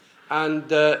 and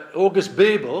August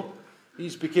Bebel.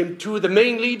 These became two of the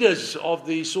main leaders of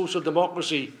the social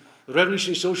democracy, the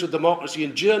revolutionary social democracy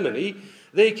in Germany.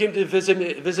 They came to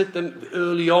visit them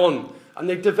early on, and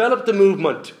they developed the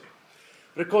movement.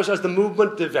 But of course, as the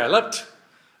movement developed,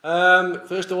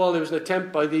 first of all, there was an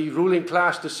attempt by the ruling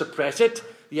class to suppress it.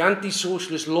 The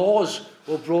anti-socialist laws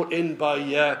were brought in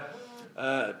by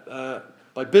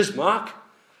Bismarck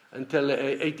until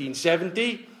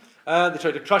 1870. They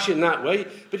tried to crush it in that way.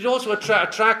 But it also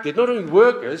attracted not only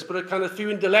workers, but a kind of few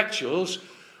intellectuals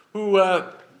who,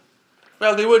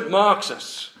 they weren't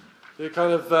Marxists. They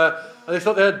kind of, they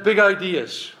thought they had big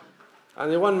ideas.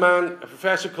 And the one man, a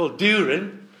professor called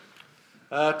Düren,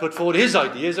 put forward his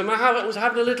ideas, and it was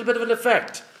having a little bit of an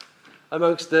effect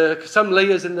amongst some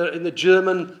layers in the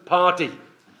German party.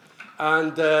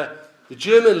 And the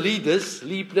German leaders,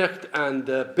 Liebknecht and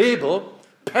Bebel,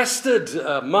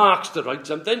 pestered Marx to write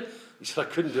something. He said, I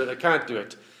couldn't do it, I can't do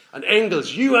it. And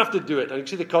Engels, you have to do it. And you can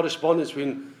see the correspondence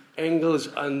between Engels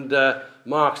and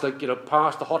Marx, like,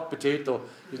 past the hot potato.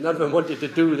 None of them wanted to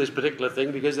do this particular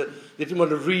thing because they didn't want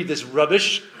to read this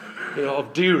rubbish,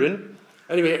 of Düren.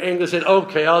 Anyway, Engels said,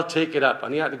 okay, I'll take it up.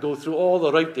 And he had to go through all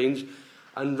the right things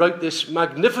and write this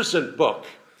magnificent book.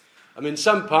 I mean,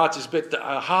 some parts is a bit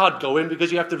hard going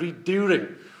because you have to read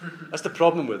Düren. That's the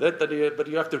problem with it, but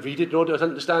you have to read it in order to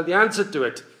understand the answer to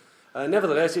it.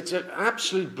 Nevertheless, it's an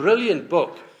absolutely brilliant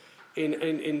book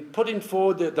in putting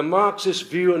forward the Marxist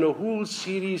view on a whole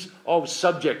series of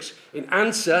subjects. In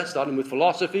answer, starting with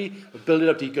philosophy, but building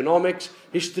up to economics,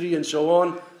 history, and so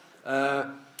on.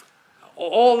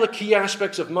 All the key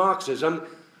aspects of Marxism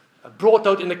are brought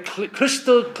out in a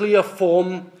crystal clear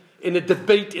form in a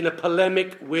debate, in a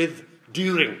polemic with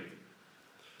Düren.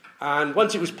 And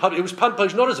once it was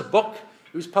published not as a book,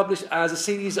 it was published as a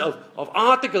series of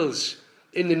articles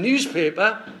in the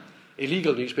newspaper,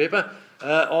 illegal newspaper,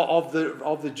 of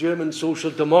the German social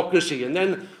democracy. And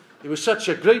then it was such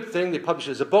a great thing, they published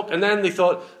it as a book, and then they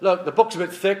thought, look, the book's a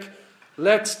bit thick,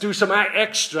 let's do some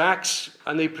extracts,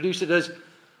 and they produced it as,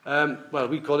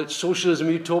 we call it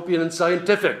Socialism, Utopian and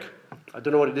Scientific. I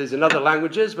don't know what it is in other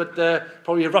languages, but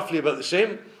probably roughly about the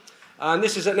same. And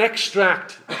this is an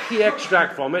extract, a key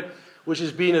extract from it, which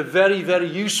has been a very, very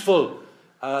useful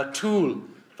tool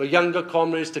for younger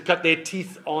comrades to cut their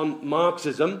teeth on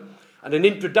Marxism, and an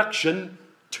introduction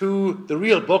to the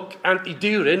real book,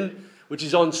 Anti-Düren, which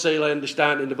is on sale, I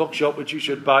understand, in the bookshop, which you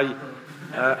should buy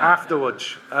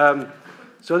afterwards.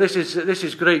 So this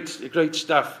is great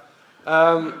stuff.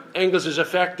 Engels is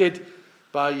affected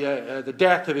by the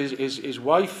death of his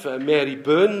wife, Mary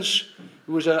Burns,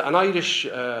 who was an Irish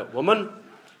woman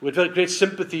who had very great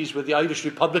sympathies with the Irish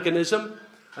republicanism,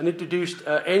 and introduced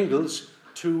Engels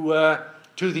to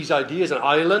these ideas in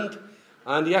Ireland.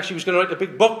 And he actually was going to write a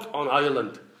big book on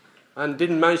Ireland and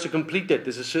didn't manage to complete it.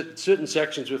 There's certain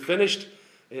sections were finished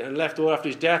and left over after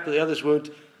his death, but the others weren't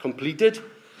completed.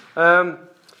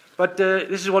 But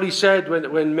this is what he said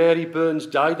when Mary Burns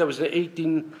died. That was in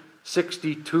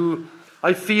 1862.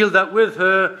 I feel that with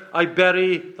her I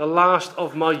bury the last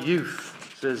of my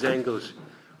youth, says Engels.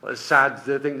 What a sad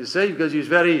thing to say, because he was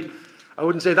very, I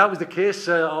wouldn't say that was the case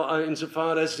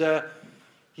insofar as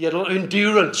he had a lot of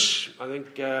endurance, I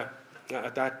think,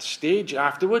 at that stage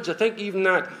afterwards. I think even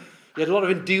that he had a lot of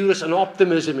endurance and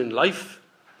optimism in life.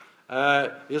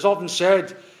 He has often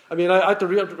said, I mean, I had to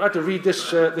read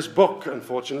this book,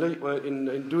 unfortunately,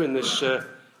 in doing this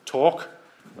talk.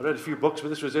 I read a few books, but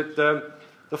this was it.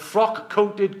 The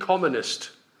Frock-Coated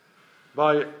Communist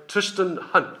by Tristan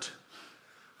Hunt.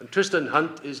 And Tristan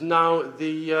Hunt is now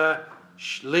the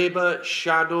Labour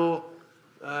Shadow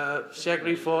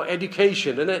Secretary for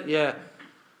Education, isn't it? Yeah.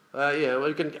 Well,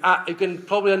 you can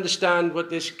probably understand what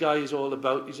this guy is all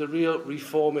about. He's a real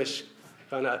reformist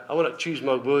And I want to choose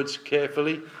my words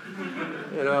carefully,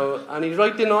 and he's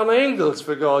writing on Engels,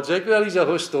 for God's sake. Well, he's a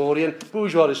historian,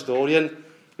 bourgeois historian,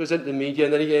 goes into the media,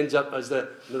 and then he ends up as one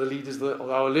of the leaders of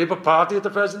our Labour Party at the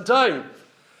present time.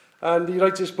 And he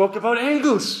writes this book about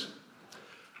Engels.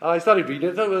 I started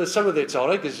reading it. Well, some of it's all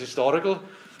right, it's historical.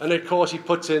 And of course, he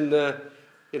puts in, the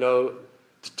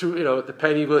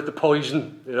pennyworth of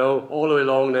poison, all the way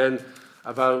along then,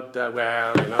 about,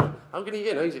 how can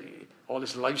he, all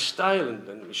this lifestyle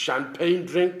and champagne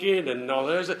drinking and all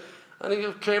that. And he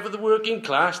care for the working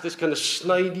class, this kind of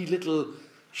snidey little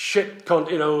shit, kind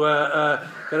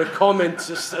of comments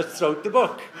throughout the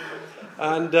book.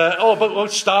 And, about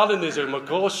Stalinism, of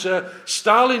course.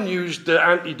 Stalin used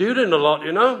Anti-Düren a lot,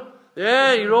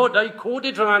 Yeah, I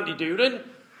quoted from Anti-Düren.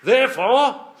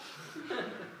 Therefore,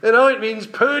 it means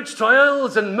purge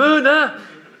trials and murder.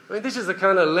 I mean, this is the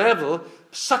kind of level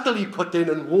subtly put in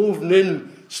and woven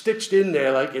in, stitched in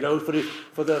there, for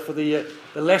the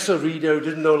lesser reader who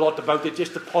didn't know a lot about it,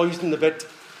 just to poison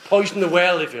the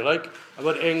well, if you like,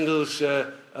 about Engels'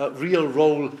 real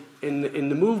role in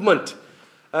the movement.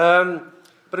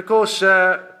 But of course,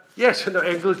 yes,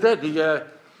 Engels did.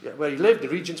 Where he lived, the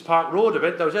Regent's Park Road, I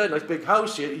went down there, nice big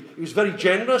house. He was very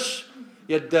generous.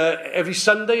 He had, every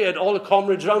Sunday, he had all the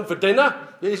comrades round for dinner,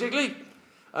 basically.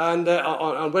 And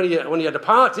when he had a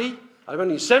party, on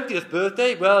his 70th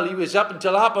birthday, well, he was up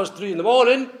until 3:30 in the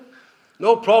morning.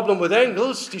 No problem with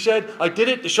Engels. He said, I did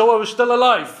it to show I was still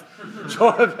alive. So,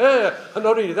 and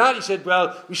not only that, he said,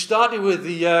 well, we started with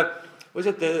not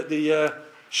the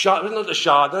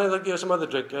Chardonnay, I think some other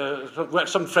drink,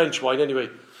 some French wine anyway.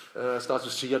 Starts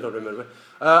with C, I don't remember.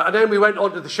 And then we went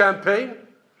on to the champagne,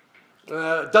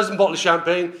 a dozen bottles of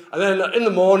champagne, and then in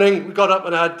the morning we got up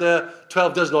and had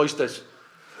 12 dozen oysters.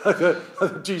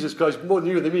 Jesus Christ, more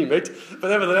new than me, mate. But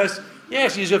nevertheless,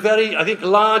 yes, he's a very, I think,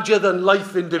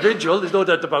 larger-than-life individual. There's no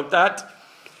doubt about that.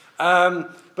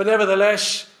 But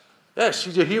nevertheless, yes,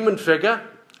 he's a human figure,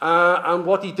 and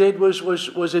what he did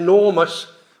was enormous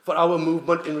for our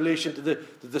movement in relation to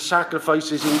the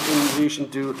sacrifices in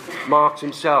relation to Marx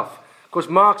himself. Of course,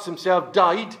 Marx himself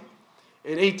died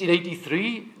in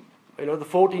 1883, the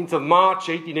 14th of March,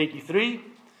 1883,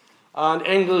 and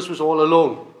Engels was all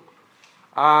alone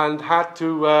and had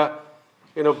to,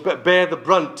 bear the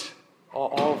brunt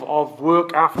of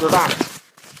work after that.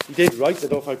 He did write, I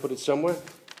don't know if I put it somewhere.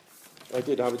 I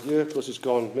did have it here, of course it's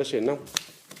gone missing now.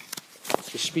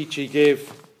 The speech he gave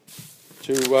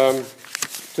to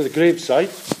the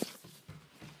gravesite.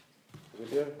 Is it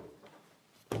here?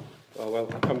 Oh, well,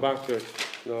 I'll come back to it.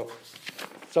 No.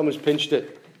 Someone's pinched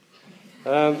it.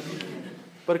 But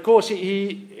of course,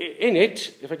 he in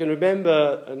it, if I can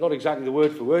remember, not exactly the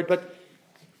word for word, but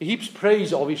he heaps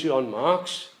praise, obviously, on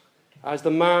Marx as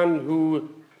the man who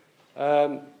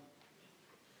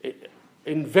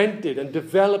invented and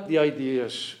developed the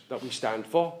ideas that we stand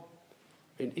for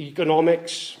in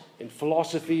economics, in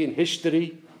philosophy, in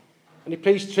history. And he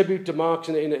pays tribute to Marx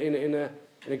in a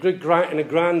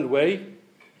grand way,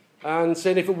 and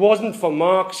saying if it wasn't for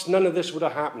Marx, none of this would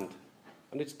have happened.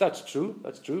 And that's true.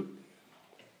 But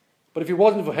if it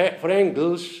wasn't for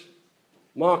Engels,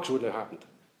 Marx wouldn't have happened.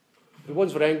 If it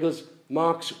wasn't for Engels,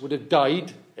 Marx would have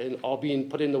died or been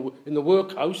put in the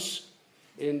workhouse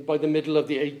by the middle of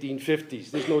the 1850s.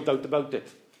 There's no doubt about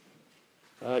it.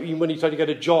 Even when he tried to get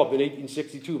a job in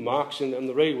 1862, Marx and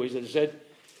the railways, as I said,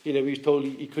 he was told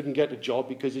he couldn't get a job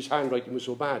because his handwriting was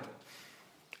so bad,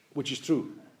 which is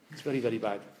true. It's very, very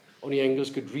bad. Only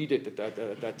Engels could read it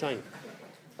at that time.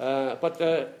 But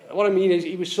what I mean is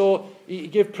he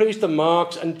gave praise to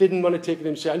Marx and didn't want to take it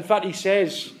himself. In fact, he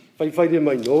says, if I find it in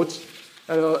my notes,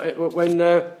 when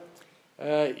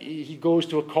he goes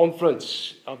to a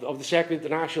conference of the Second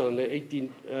International in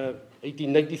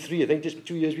 1893, I think, just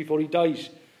 2 years before he dies.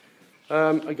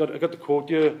 I got the quote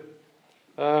here.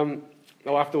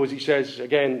 Afterwards he says,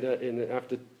 again,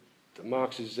 after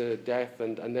Marx's death,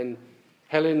 and then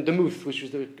Helen Demuth, which was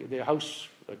the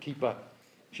housekeeper,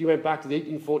 she went back to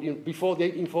before the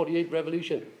 1848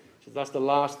 revolution. So that's the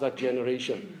last of that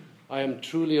generation. I am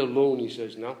truly alone, he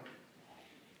says now.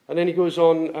 And then he goes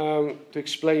on to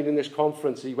explain in this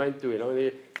conference he went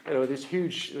to, this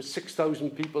huge, 6,000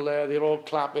 people there, they're all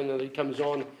clapping, and he comes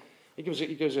on. He gives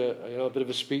a bit of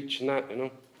a speech and that,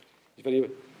 But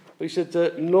he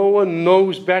said, no one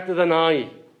knows better than I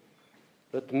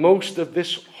that most of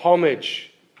this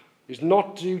homage is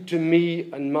not due to me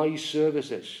and my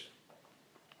services.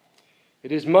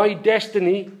 It is my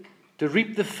destiny to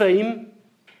reap the fame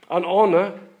and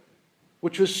honour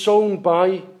which was sown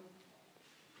by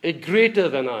a greater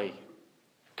than I,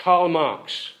 Karl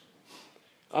Marx.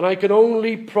 And I can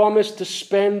only promise to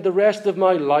spend the rest of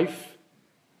my life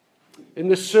in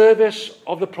the service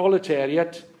of the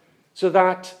proletariat, so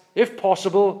that, if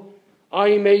possible,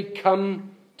 I may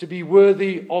come to be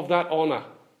worthy of that honour.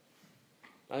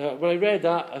 When I read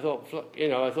that, I thought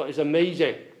it's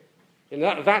amazing. And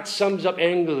that sums up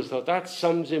Engels. That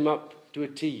sums him up to a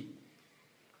T.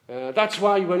 That's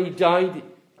why when he died,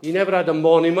 he never had a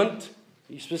monument.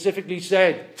 He specifically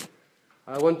said,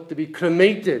 I want to be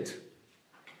cremated.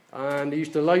 And he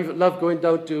used to love going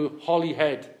down to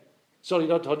Holyhead. Sorry,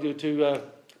 not Holyhead, to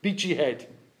Beachy Head,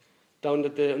 down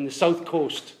on the south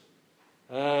coast.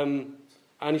 And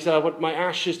he said, I want my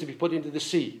ashes to be put into the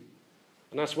sea.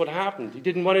 And that's what happened. He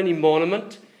didn't want any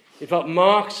monument. In fact,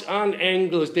 Marx and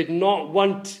Engels did not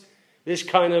want this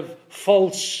kind of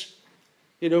false,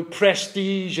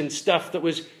 prestige and stuff that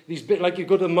was these bit like you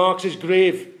go to Marx's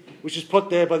grave, which is put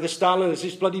there by the Stalinists,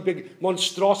 this bloody big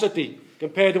monstrosity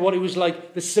compared to what it was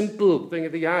like, the simple thing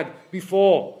that he had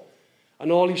before.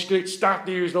 And all these great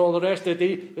statues and all the rest of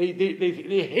it,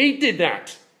 they hated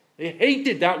that. They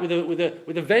hated that with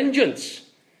a vengeance.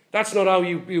 That's not how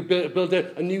you build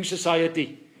a new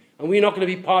society. And we're not going to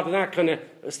be part of that kind of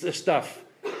stuff.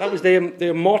 That was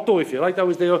their motto, if you like. That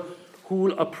was their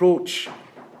whole approach.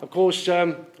 Of course,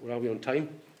 where are we on time?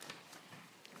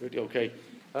 Okay.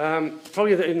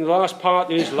 Probably in the last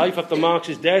part is life after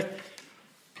Marx's death.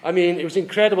 I mean, it was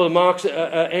incredible.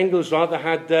 Engels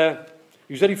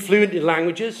he was very fluent in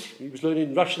languages. He was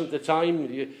learning Russian at the time.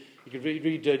 He could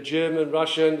read German,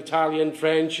 Russian, Italian,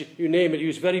 French, you name it. He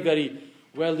was very, very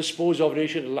well disposed of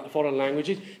in foreign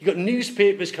languages. He got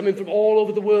newspapers coming from all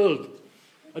over the world.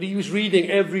 And he was reading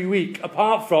every week,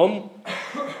 apart from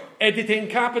editing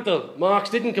Capital. Marx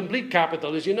didn't complete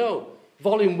Capital, as you know.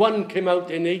 Volume 1 came out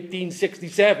in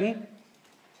 1867.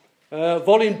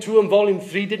 Volume 2 and Volume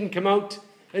 3 didn't come out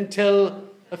until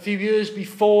a few years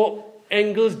before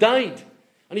Engels died.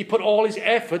 And he put all his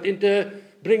effort into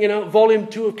bringing out Volume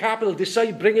 2 of Capital,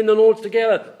 bringing the notes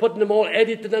together, putting them all,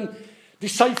 editing them.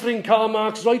 Deciphering Karl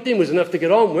Marx's writing was enough to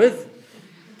get on with.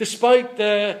 Despite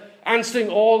answering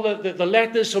all the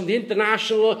letters from the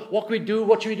International, what can we do,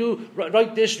 what should we do,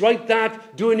 write this, write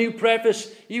that, do a new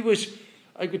preface.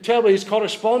 I could tell by his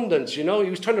correspondence, he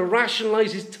was trying to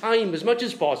rationalise his time as much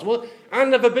as possible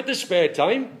and have a bit of spare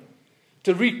time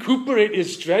to recuperate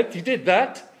his strength. He did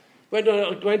that. Went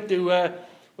to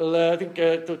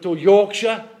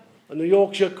Yorkshire, on the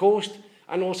Yorkshire coast,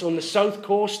 and also on the south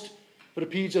coast for a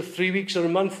period of 3 weeks or a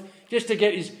month, just to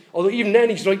get although even then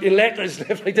he's writing letters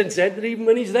left, right and centre, even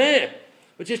when he's there.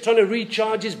 But just trying to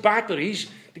recharge his batteries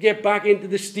to get back into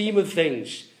the steam of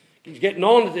things. He's getting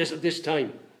on at this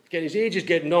time. His age is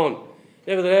getting on.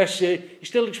 Nevertheless, he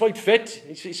still looks quite fit.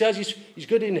 He says he's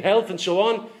good in health and so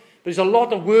on. But there's a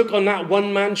lot of work on that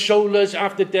one man's shoulders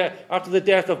after the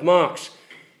death of Marx.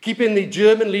 Keeping the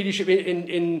German leadership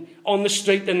on the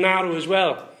straight and narrow as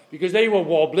well. Because they were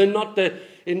wobbling, and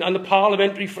the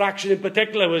parliamentary fraction in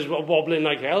particular was wobbling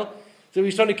like hell. So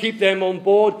he's trying to keep them on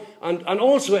board. And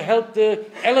also it helped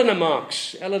Eleanor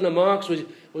Marx. Eleanor Marx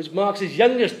was Marx's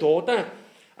youngest daughter.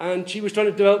 And she was trying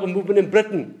to develop a movement in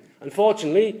Britain.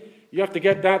 Unfortunately, you have to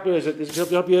get that. Where is it? There's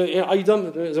an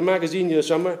item. There's a magazine here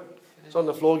somewhere. It's on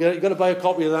the floor. You've got to buy a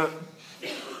copy of that.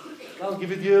 That'll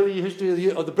give you the early history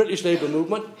of the British Labour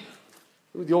movement.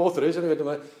 Who the author is,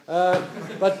 anyway.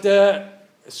 But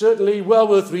certainly well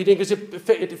worth reading because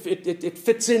it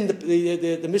fits in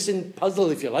the missing puzzle,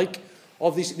 if you like,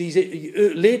 of these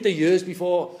later years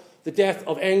before the death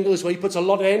of Engels, where he puts a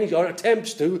lot of energy, or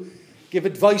attempts to, give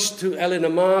advice to Eleanor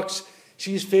Marx.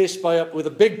 She's faced with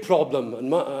a big problem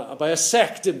by a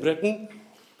sect in Britain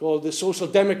called the Social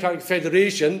Democratic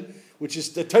Federation, which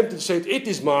is attempting to say it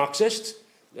is Marxist,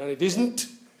 and it isn't,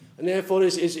 and therefore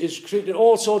is creating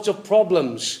all sorts of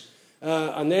problems.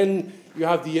 And then you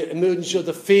have the emergence of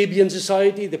the Fabian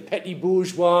Society, the petty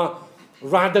bourgeois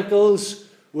radicals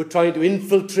who are trying to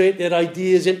infiltrate their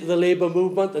ideas into the labour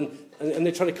movement, and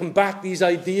they're trying to combat these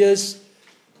ideas.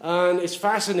 And it's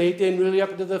fascinating, really,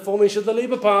 up to the formation of the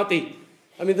Labour Party.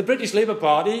 I mean, the British Labour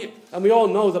Party, and we all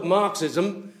know that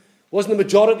Marxism wasn't the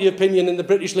majority opinion in the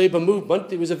British Labour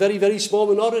movement. It was a very, very small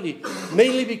minority,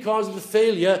 mainly because of the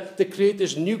failure to create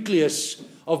this nucleus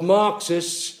of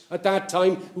Marxists at that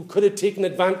time who could have taken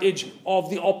advantage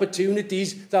of the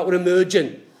opportunities that were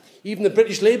emerging. Even the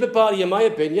British Labour Party, in my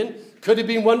opinion, could have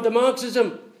been won to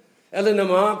Marxism. Eleanor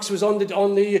Marx was on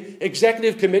the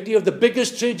executive committee of the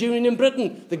biggest trade union in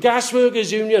Britain, the Gas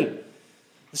Workers Union.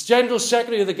 The General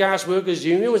Secretary of the Gas Workers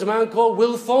Union was a man called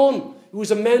Will Thorne, who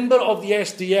was a member of the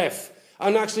SDF.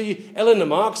 And actually, Eleanor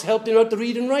Marx helped him out to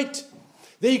read and write.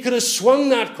 They could have swung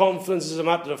that conference, as a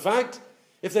matter of fact,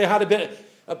 if they had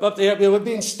but they were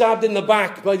being stabbed in the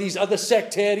back by these other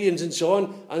sectarians and so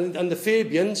on, and the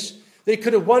Fabians. They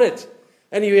could have won it.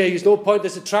 Anyway, there's no point.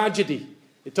 It's a tragedy.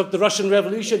 It took the Russian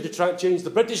Revolution to try and change the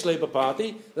British Labour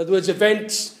Party. In other words,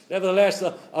 events, nevertheless,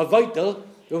 are vital.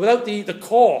 But without the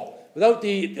core, without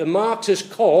the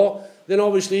Marxist core, then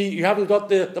obviously you haven't got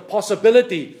the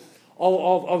possibility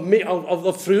of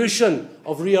the fruition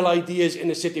of real ideas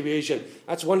in a situation.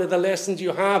 That's one of the lessons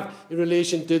you have in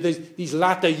relation to these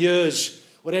latter years,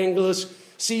 where Engels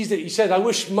sees that. He said, I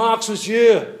wish Marx was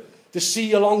here to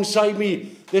see alongside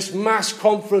me this mass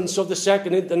conference of the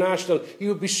Second International.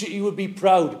 He would be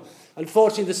proud.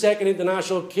 Unfortunately, the Second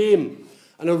International came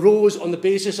and arose on the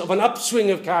basis of an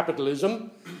upswing of capitalism,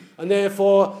 and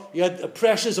therefore you had the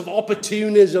pressures of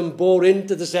opportunism bore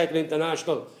into the Second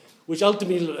International, which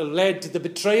ultimately led to the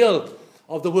betrayal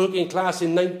of the working class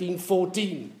in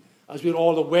 1914, as we're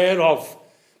all aware of.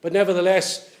 But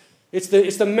nevertheless, it's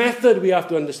the method we have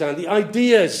to understand, the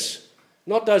ideas,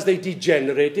 not as they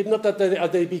degenerated, not that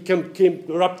they became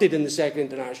corrupted in the Second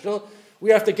International.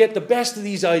 We have to get the best of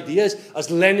these ideas,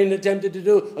 as Lenin attempted to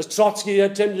do, as Trotsky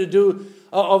attempted to do,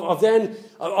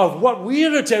 of what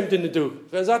we're attempting to do.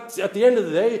 Because at the end of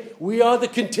the day, we are the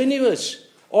continuous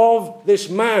of this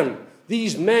man,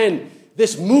 these men,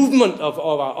 this movement of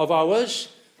ours,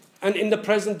 and in the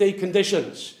present-day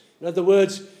conditions. In other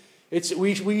words,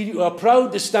 we are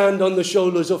proud to stand on the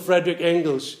shoulders of Frederick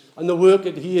Engels and the work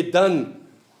that he had done.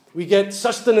 We get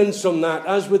sustenance from that,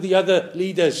 as with the other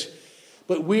leaders.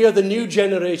 But we are the new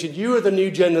generation. You are the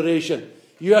new generation.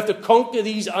 You have to conquer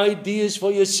these ideas for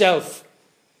yourself.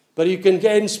 But you can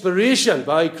get inspiration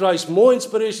by Christ, more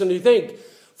inspiration than you think,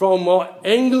 from what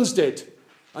Engels did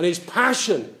and his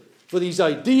passion for these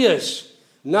ideas.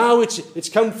 Now it's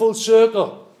come full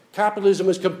circle. Capitalism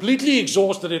has completely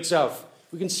exhausted itself.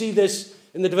 We can see this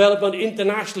in the development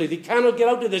internationally. They cannot get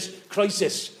out of this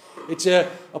crisis. It's a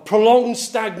prolonged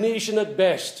stagnation at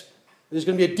best. There's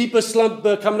going to be a deeper slump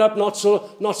coming up not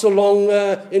so long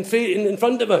in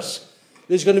front of us.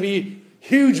 There's going to be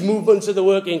huge movements of the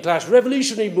working class,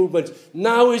 revolutionary movements.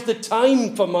 Now is the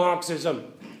time for Marxism.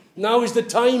 Now is the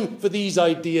time for these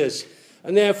ideas.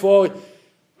 And therefore,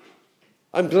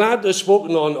 I'm glad to have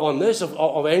spoken on this,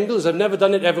 of Engels. I've never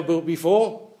done it ever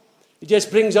before. It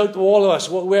just brings out to all of us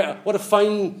what a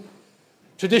fine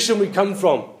tradition we come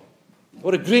from.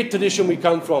 What a great tradition we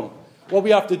come from. What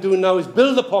we have to do now is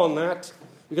build upon that.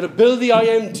 We've got to build the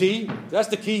IMT, that's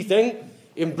the key thing,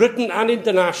 in Britain and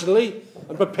internationally,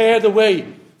 and prepare the way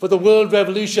for the world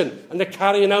revolution and the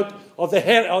carrying out of the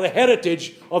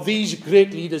heritage of these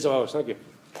great leaders of ours. Thank you.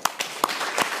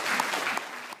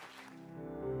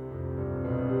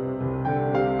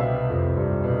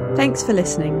 Thanks for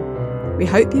listening. We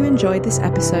hope you enjoyed this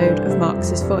episode of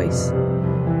Marx's Voice.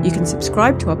 You can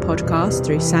subscribe to our podcast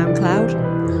through SoundCloud,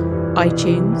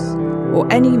 iTunes, or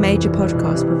any major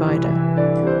podcast provider,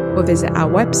 or visit our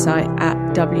website at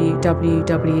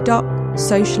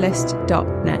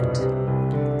www.socialist.net.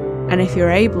 And if you're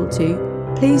able to,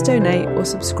 please donate or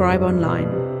subscribe online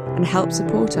and help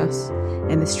support us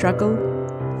in the struggle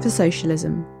for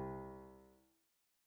socialism.